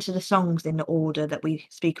listened to the songs in the order that we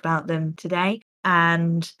speak about them today,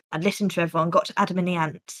 and I listened to everyone, got to Adam and the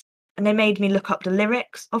Ants, and they made me look up the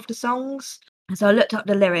lyrics of the songs. So I looked up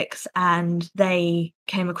the lyrics and they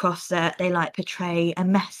came across that they portray a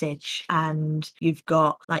message, and you've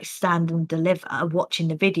got Stand and Deliver. Watching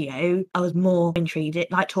the video, I was more intrigued. It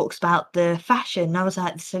talks about the fashion. I was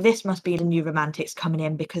like, so this must be the New Romantics coming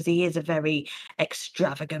in, because he is a very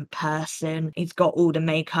extravagant person. He's got all the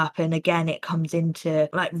makeup, and again it comes into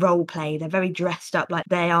role play. They're very dressed up, like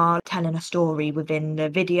they are telling a story within the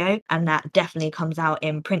video, and that definitely comes out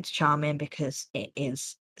in Prince Charming, because it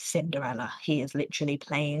is Cinderella. He is literally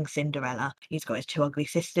playing Cinderella. He's got his two ugly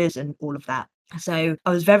sisters and all of that. So I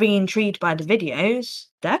was very intrigued by the videos.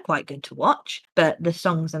 They're quite good to watch, but the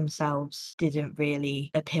songs themselves didn't really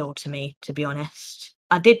appeal to me, to be honest.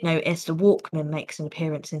 I did notice the Walkman makes an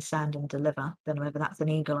appearance in Stand and Deliver. Don't know whether that's an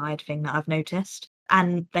eagle-eyed thing that I've noticed.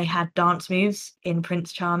 And they had dance moves in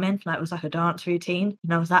Prince Charming. It was like a dance routine.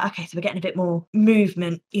 And I was like, okay, so we're getting a bit more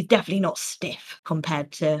movement. He's definitely not stiff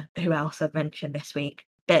compared to who else I've mentioned this week.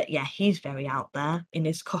 But yeah, he's very out there in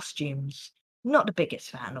his costumes. Not the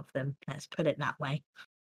biggest fan of them, let's put it that way.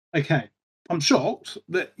 Okay, I'm shocked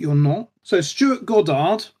that you're not. So Stuart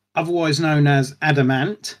Goddard, otherwise known as Adam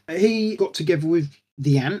Ant, he got together with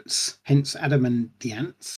the Ants, hence Adam and the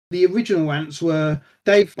Ants. The original Ants were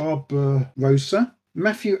Dave Barbarossa,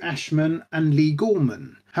 Matthew Ashman and Lee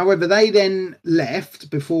Gorman. However, they then left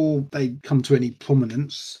before they come to any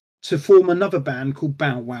prominence to form another band called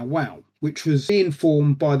Bow Wow Wow, which was being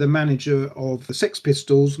formed by the manager of the Sex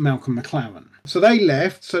Pistols, Malcolm McLaren. So they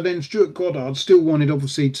left. So then Stuart Goddard still wanted,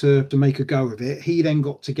 obviously, to make a go of it. He then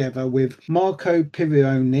got together with Marco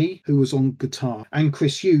Pirioni, who was on guitar, and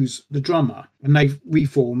Chris Hughes, the drummer, and they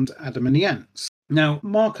reformed Adam and the Ants. Now,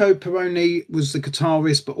 Marco Pironi was the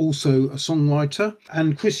guitarist, but also a songwriter,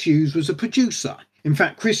 and Chris Hughes was a producer. In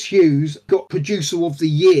fact, Chris Hughes got Producer of the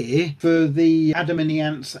Year for the Adam and the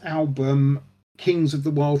Ants album Kings of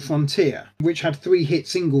the Wild Frontier, which had 3 hit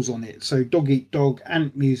singles on it. So Dog Eat Dog,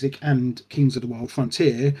 Ant Music and Kings of the Wild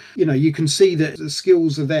Frontier. You can see that the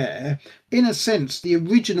skills are there. In a sense, the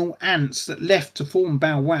original Ants that left to form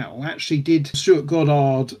Bow Wow actually did Stuart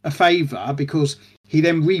Goddard a favour, because he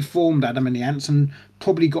then reformed Adam and the Ants and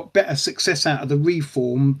probably got better success out of the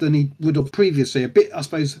reform than he would have previously. A bit, I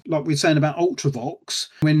suppose, like we were saying about Ultravox,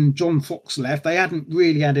 when John Fox left, they hadn't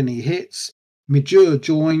really had any hits. Major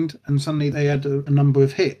joined and suddenly they had a number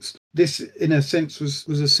of hits. this, in a sense, was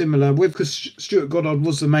a similar with, because Stuart Goddard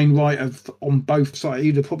was the main writer on both sides.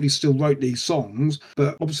 He'd have probably still wrote these songs,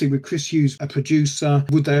 but obviously with Chris Hughes, a producer,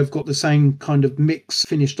 would they have got the same kind of mix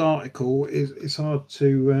finished article? It's hard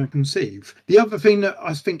to conceive. The other thing that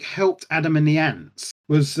I think helped Adam and the Ants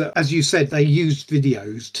was that, as you said, they used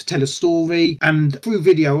videos to tell a story, and through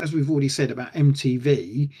video, as we've already said about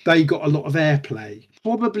MTV, they got a lot of airplay.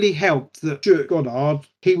 Probably helped that Stuart Goddard,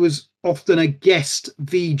 he was often a guest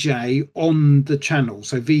VJ on the channel.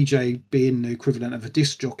 So VJ being the equivalent of a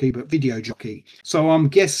disc jockey, but video jockey. So I'm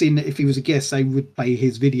guessing that if he was a guest, they would play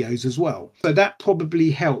his videos as well. So that probably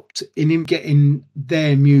helped in him getting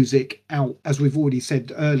their music out, as we've already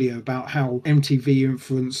said earlier about how MTV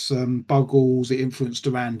influenced Buggles, it influenced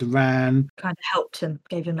Duran Duran. Kind of helped him,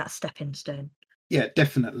 gave him that stepping stone. Yeah,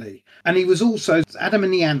 definitely. And he was also, Adam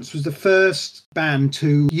and the Ants was the first band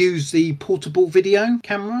to use the portable video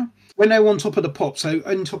camera. When they were on Top of the Pops, so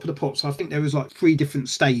on Top of the Pops, I think there was like 3 different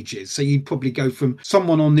stages. So you'd probably go from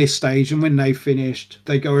someone on this stage, and when they finished,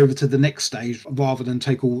 they go over to the next stage rather than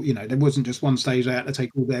take all, there wasn't just one stage. They had to take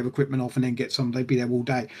all their equipment off and then get some, they'd be there all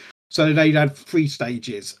day. So they'd have 3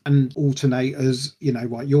 stages and alternators,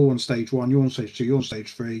 like you're on stage 1, you're on stage 2, you're on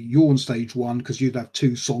stage 3, you're on stage 1, because you'd have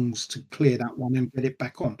 2 songs to clear that one and get it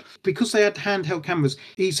back on. Because they had handheld cameras,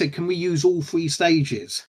 he said, can we use all 3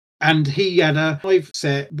 stages? And he had a live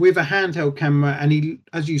set with a handheld camera, and he,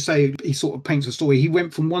 as you say, he sort of paints a story. He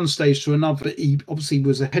went from one stage to another, but he obviously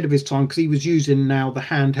was ahead of his time because he was using now the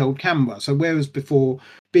handheld camera. So whereas before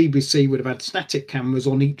BBC would have had static cameras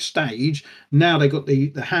on each stage, now they got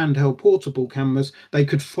the handheld portable cameras. They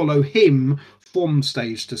could follow him from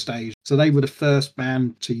stage to stage. So they were the first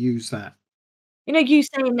band to use that. You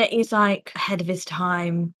saying that he's like ahead of his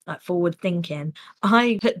time, like forward thinking.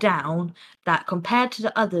 I put down that compared to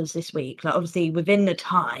the others this week, like obviously within the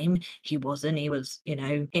time he wasn't, he was,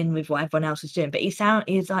 in with what everyone else was doing, but he's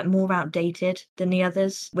like more outdated than the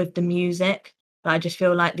others with the music. But I just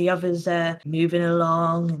feel like the others are moving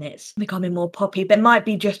along and it's becoming more poppy. But it might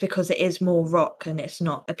be just because it is more rock and it's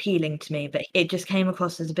not appealing to me. But it just came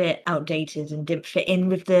across as a bit outdated and didn't fit in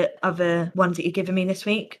with the other ones that you've given me this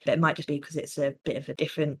week. But it might just be because it's a bit of a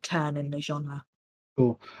different turn in the genre.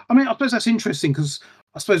 Cool. I mean, I suppose that's interesting because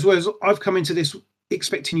I suppose whereas I've come into this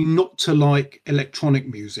expecting you not to like electronic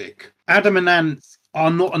music, Adam and Ants are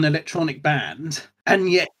not an electronic band, and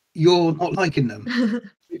yet you're not liking them.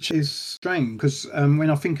 Which is strange because when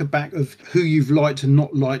I think back of who you've liked and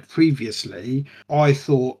not liked previously, I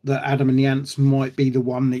thought that Adam and the Ants might be the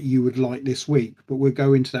one that you would like this week. But we'll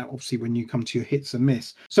go into that obviously when you come to your hits and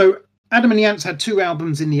miss. So Adam and the Ants had 2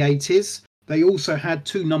 albums in the 80s. They also had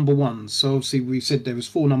 2 number ones. So obviously we said there was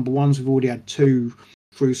 4 number ones. We've already had 2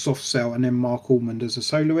 through Soft Cell and then Mark Almond as a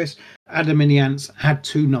soloist. Adam and the Ants had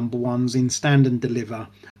 2 number ones in Stand and Deliver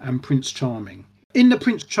and Prince Charming. In the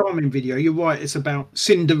Prince Charming video, you're right, it's about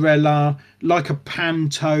Cinderella, like a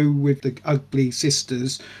panto with the ugly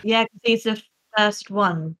sisters. Yeah, because he's the first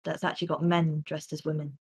one that's actually got men dressed as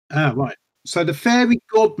women. Ah, right. So the fairy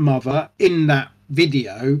godmother in that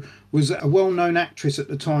video was a well-known actress at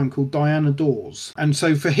the time called Diana Dawes. And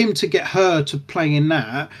so for him to get her to play in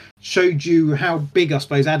that showed you how big, I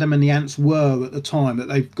suppose, Adam and the Ants were at the time, that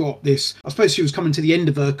they've got this, I suppose she was coming to the end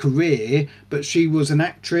of her career, but she was an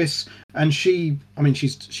actress and she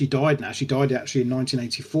died now. She died actually in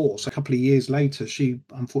 1984. So a couple of years later, she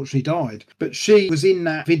unfortunately died. But she was in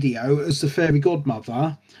that video as the fairy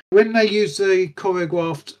godmother. When they used the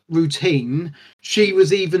choreographed routine, she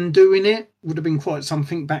was even doing it. Would have been quite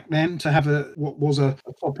something back then to have a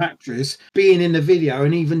top actress being in the video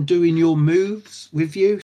and even doing your moves with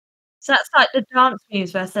you. So that's like the dance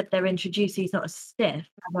moves where I said they're introduced, he's not as stiff,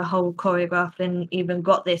 have a whole choreograph and even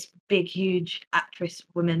got this big, huge actress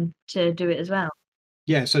woman to do it as well.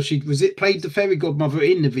 Yeah, so played the fairy godmother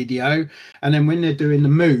in the video, and then when they're doing the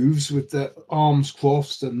moves with the arms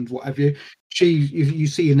crossed and what have you, you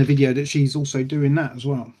see in the video that she's also doing that as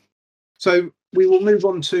well. So we will move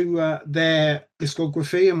on to their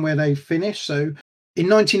discography and where they finished. So in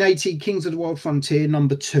 1980, Kings of the Wild Frontier,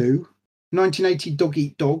 number 2. 1980, Dog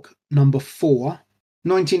Eat Dog, number 4.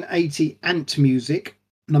 1980, Ant Music,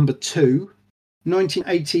 number 2.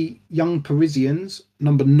 1980, Young Parisians,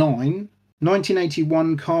 number 9.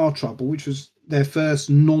 1981, Car Trouble, which was their first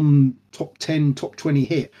non-top 10, top 20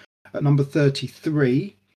 hit at number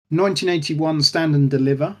 33. 1981, Stand and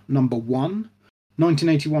Deliver, number 1.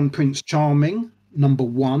 1981, Prince Charming, number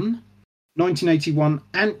 1. 1981,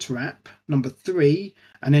 Ant Rap, number 3.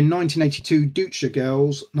 And then 1982, Ducha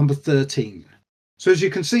Girls, number 13. So as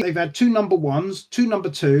you can see, they've had 2 number 1s, 2 number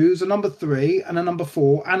 2s, a number 3, and a number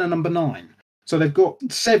 4, and a number 9. So they've got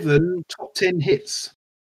 7 top 10 hits.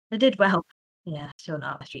 They did well. Yeah, still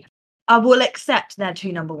not. I will accept their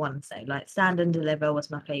 2 number ones though. Like Stand and Deliver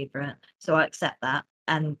was my favourite, so I accept that.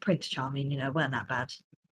 And Prince Charming, weren't that bad.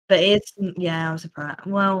 But yeah, I was surprised.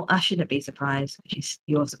 Well, I shouldn't be surprised.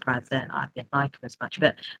 You're surprised that I didn't like them as much,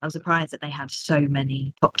 but I was surprised that they had so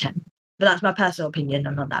many top 10. But that's my personal opinion.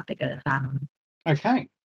 I'm not that big a fan. Okay.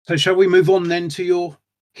 So shall we move on then to your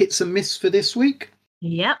hits and miss for this week?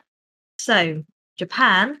 Yep. So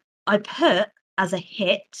Japan, I put as a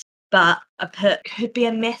hit, but I put could be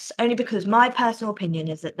a miss only because my personal opinion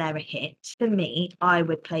is that they're a hit. For me, I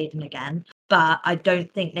would play them again, but I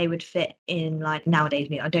don't think they would fit in like nowadays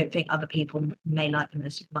me. I don't think other people may like them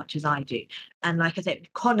as much as I do. And like I said,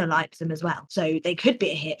 Connor likes them as well. So they could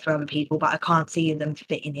be a hit for other people, but I can't see them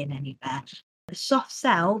fitting in anywhere. Soft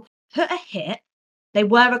Cell, put a hit. They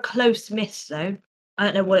were a close miss though. I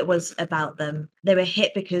don't know what it was about them. They were a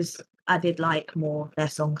hit because I did like more their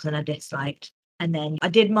songs than I disliked. And then I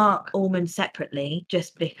did Mark Almond separately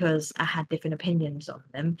just because I had different opinions on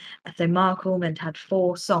them. So Mark Almond had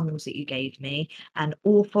 4 songs that you gave me, and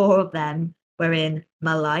all 4 of them were in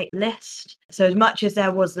my like list. So as much as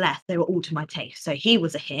there was left, they were all to my taste. So he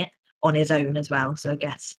was a hit on his own as well. So I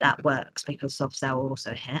guess that works because Soft Cell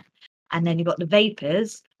also hit. And then you got the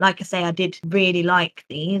Vapors. Like I say, I did really like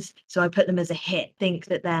these, so I put them as a hit. Think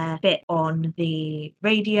that they're fit on the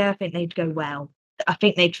radio. I think they'd go well. I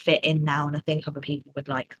think they'd fit in now, and I think other people would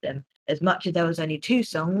like them. As much as there was only 2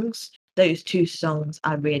 songs, those 2 songs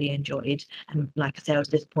I really enjoyed. And like I said, I was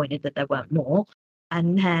disappointed that there weren't more.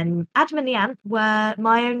 And then Adam and the Ant were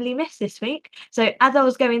my only miss this week. So as I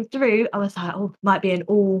was going through, I was like, oh, might be an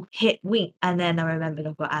all hit week. And then I remembered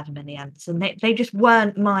I've got Adam and the Ants, and they just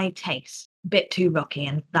weren't my taste. Bit too rocky,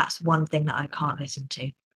 and that's one thing that I can't listen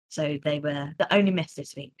to. So they were the only miss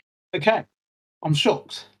this week. Okay. I'm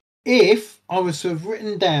shocked. If I was to have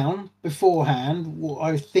written down beforehand what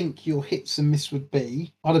I think your hits and miss would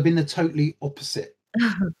be, I'd have been the totally opposite.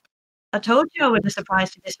 I told you I would have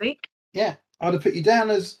surprised you this week. Yeah, I'd have put you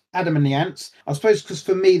down as Adam and the Ants. I suppose because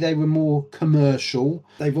for me they were more commercial.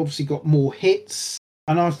 They've obviously got more hits.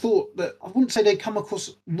 And I thought that I wouldn't say they come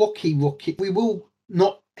across rocky. We will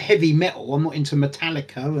not heavy metal. I'm not into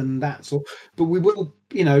Metallica and that sort, but we will,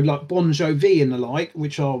 like Bon Jovi and the like,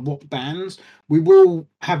 which are rock bands. We will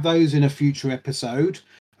have those in a future episode,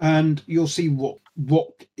 and you'll see what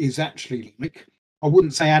rock is actually like. I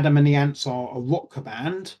wouldn't say Adam and the Ants are a rock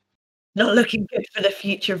band. Not looking good for the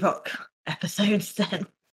future rock episodes then.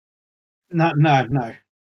 No.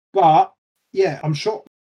 But yeah, I'm shocked.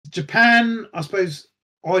 Japan, I suppose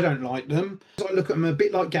I don't like them. I look at them a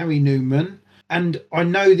bit like Gary Newman, and I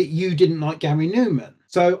know that you didn't like Gary Newman.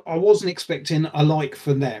 So I wasn't expecting a like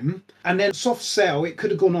for them. And then Soft Cell, it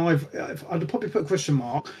could have gone I'd have probably put a question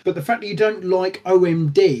mark. But the fact that you don't like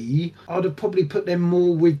OMD, I'd have probably put them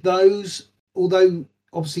more with those. Although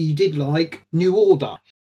obviously you did like New Order.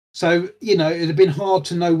 So, it'd have been hard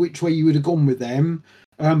to know which way you would have gone with them.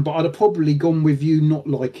 But I'd have probably gone with you not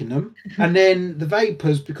liking them. And then the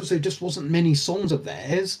Vapors, because there just wasn't many songs of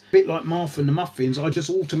theirs, a bit like Martha and the Muffins, I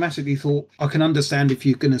just automatically thought I can understand if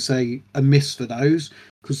you're going to say a miss for those,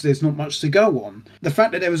 because there's not much to go on. The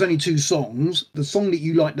fact that there was only 2 songs, the song that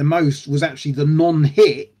you liked the most was actually the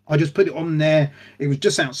non-hit. I just put it on there. It was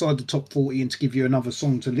just outside the top 40, and to give you another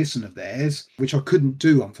song to listen of theirs, which I couldn't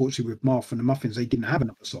do, unfortunately, with Martha and the Muffins. They didn't have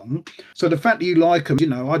another song. So the fact that you like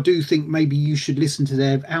them, I do think maybe you should listen to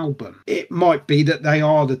their album. It might be that they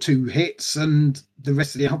are the 2 hits and the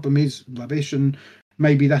rest of the album is rubbish, and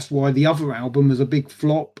maybe that's why the other album was a big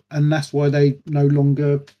flop, and that's why they no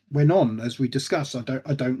longer went on, as we discussed.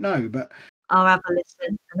 I don't know, but I'll have a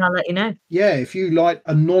listen and I'll let you know. Yeah, if you like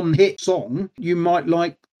a non-hit song, you might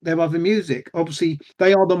like their other music. Obviously,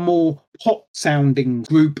 they are the more pop sounding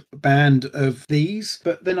group band of these,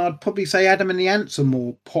 but then I'd probably say Adam and the Ants are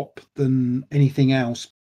more pop than anything else.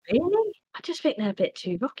 Really? I just think they're a bit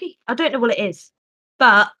too rocky. I don't know what it is,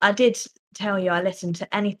 but I did tell you I listen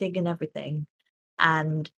to anything and everything,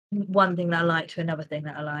 and one thing that I like to another thing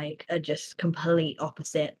that I like are just complete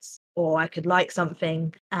opposites. Or I could like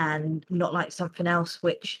something and not like something else,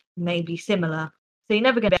 which may be similar. So you're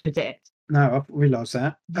never going to predict. No, I realise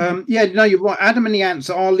that. Yeah, no, you're right. Adam and the Ants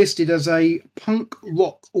are listed as a punk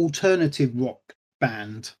rock alternative rock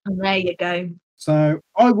band. And there you go. So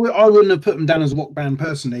I wouldn't have put them down as a rock band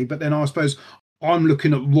personally, but then I suppose I'm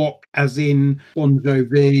looking at rock as in Bon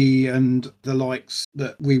Jovi and the likes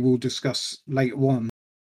that we will discuss later on.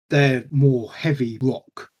 They're more heavy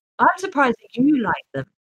rock. I'm surprised that you like them.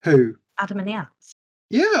 Who? Adam and the Ants.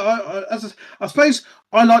 Yeah, I suppose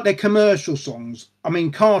I like their commercial songs. I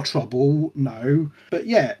mean, Car Trouble, no, but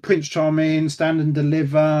yeah, Prince Charming, Stand and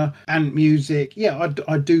Deliver, Ant Music. Yeah,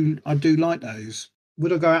 I do like those.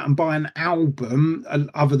 Would I go out and buy an album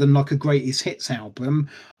other than like a greatest hits album?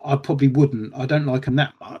 I probably wouldn't. I don't like them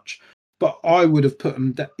that much, but I would have put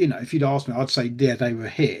them. You know, if you'd asked me, I'd say yeah, they were a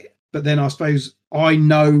hit. But then I suppose I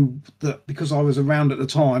know that because I was around at the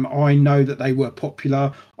time, I know that they were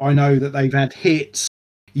popular. I know that they've had hits.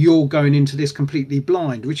 You're going into this completely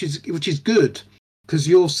blind, which is good because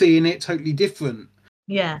you're seeing it totally different.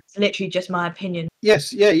 Yeah, it's literally just my opinion.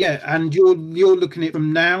 Yes, yeah, and you're looking at it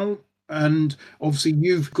from now, and obviously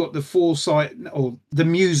you've got the foresight or the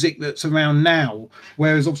music that's around now.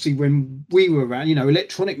 Whereas obviously when we were around, you know,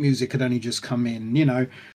 electronic music had only just come in. You know,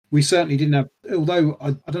 we certainly didn't have. Although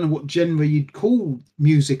I don't know what genre you'd call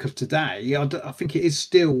music of today. I think it is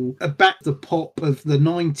still about the pop of the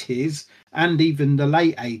 90s and even the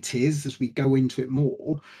late 80s as we go into it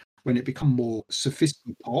more when it become more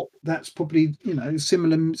sophisticated pop. That's probably, you know,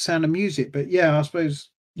 similar sound of music. But yeah, I suppose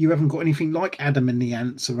you haven't got anything like Adam and the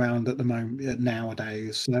Ants around at the moment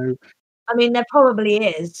nowadays. So I mean, there probably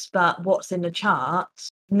is, but what's in the charts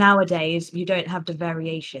nowadays, you don't have the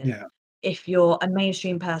variation. yeah. If you're a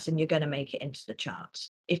mainstream person, you're going to make it into the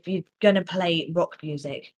charts. If you're going to play rock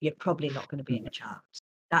music, you're probably not going to be in the charts.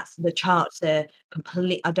 That's the charts are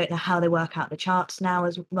complete. I don't know how they work out the charts now.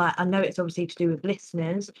 As like, I know it's obviously to do with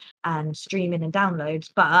listeners and streaming and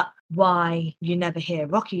downloads, but why you never hear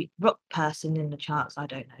rock person in the charts, I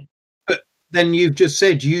don't know. But then you've just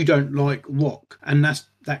said you don't like rock, and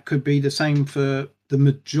that could be the same for the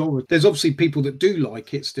majority. There's obviously people that do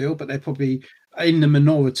like it still, but they're probably in the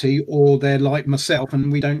minority, or they're like myself, and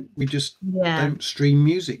we just Yeah, don't stream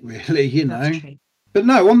music really, you that's know. true. But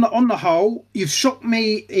no, on the whole, you've shocked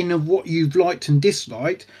me in of what you've liked and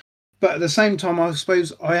disliked. But at the same time, I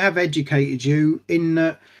suppose I have educated you in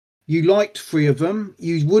that you liked three of them.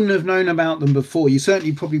 You wouldn't have known about them before. You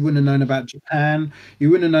certainly probably wouldn't have known about Japan. You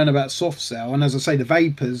wouldn't have known about Soft Cell. And as I say, the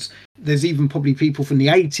Vapors, there's even probably people from the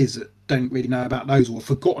 80s that don't really know about those or have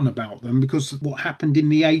forgotten about them because what happened in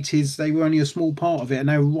the 80s, they were only a small part of it and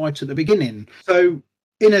they were right at the beginning. So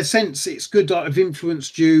in a sense, it's good that I've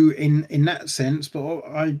influenced you in that sense. But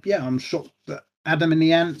I'm shocked that Adam and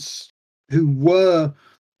the Ants, who were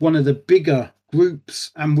one of the bigger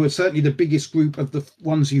groups and were certainly the biggest group of the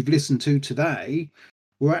ones you've listened to today,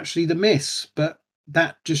 were actually the Miss. But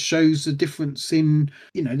that just shows the difference in,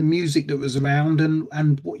 you know, the music that was around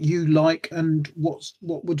and what you like and what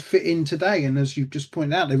would fit in today. And as you've just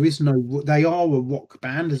pointed out, they are a rock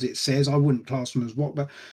band, as it says. I wouldn't class them as rock, but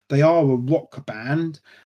they are a rock band,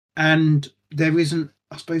 and there isn't,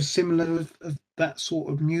 I suppose, similar of that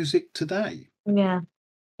sort of music today. Yeah.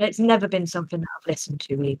 It's never been something that I've listened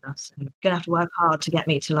to either, so you're gonna have to work hard to get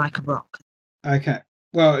me to like a rock. Okay.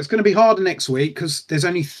 Well, it's going to be harder next week because there's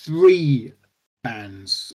only 3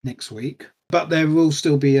 bands next week, but there will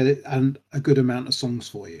still be a good amount of songs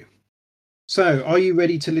for you. So, are you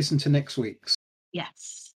ready to listen to next week's?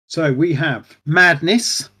 Yes. So, we have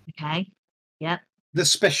Madness, Okay. Yeah. The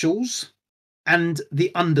Specials, and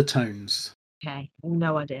The Undertones. Okay.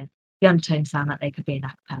 No idea. The Undertones sound like they could be an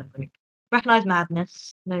a cappella group. Recognise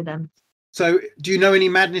Madness. Know them. So, do you know any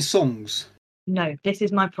Madness songs? No, this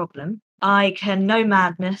is my problem. I can know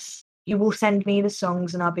Madness. You will send me the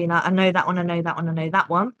songs and I'll be like, I know that one, I know that one, I know that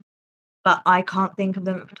one. But I can't think of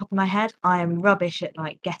them at the top of my head. I am rubbish at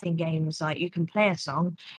like guessing games. Like you can play a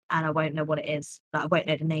song and I won't know what it is. Like I won't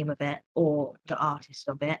know the name of it or the artist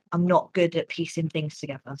of it. I'm not good at piecing things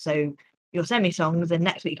together. So you'll send me songs and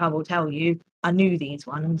next week I will tell you I knew these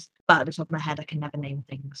ones, but at the top of my head I can never name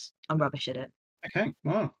things. I'm rubbish at it. Okay,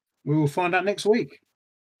 well, we will find out next week.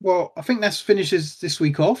 Well, I think that finishes this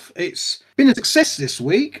week off. It's been a success this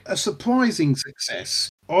week, a surprising success.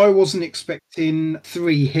 I wasn't expecting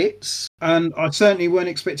 3 hits, and I certainly weren't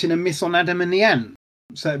expecting a miss on Adam and the Ant.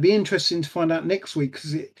 So it'd be interesting to find out next week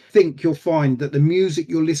because I think you'll find that the music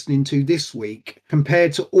you're listening to this week,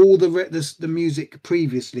 compared to all the music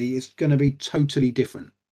previously, is going to be totally different.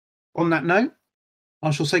 On that note, I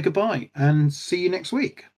shall say goodbye and see you next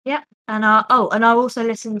week. Yeah. And I'll also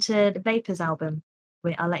listen to the Vapors album.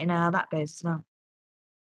 I'll let you know how that goes as well.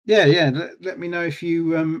 Yeah. Let me know if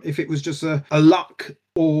you if it was just a luck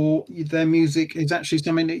or their music is actually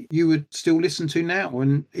something that you would still listen to now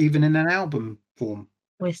and even in an album form.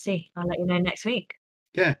 We'll see. I'll let you know next week.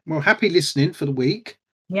 Yeah. Well, happy listening for the week.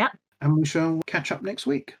 Yeah. And we shall catch up next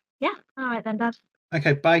week. Yeah. All right then, Dad.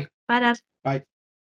 Okay. Bye. Bye, Dad. Bye.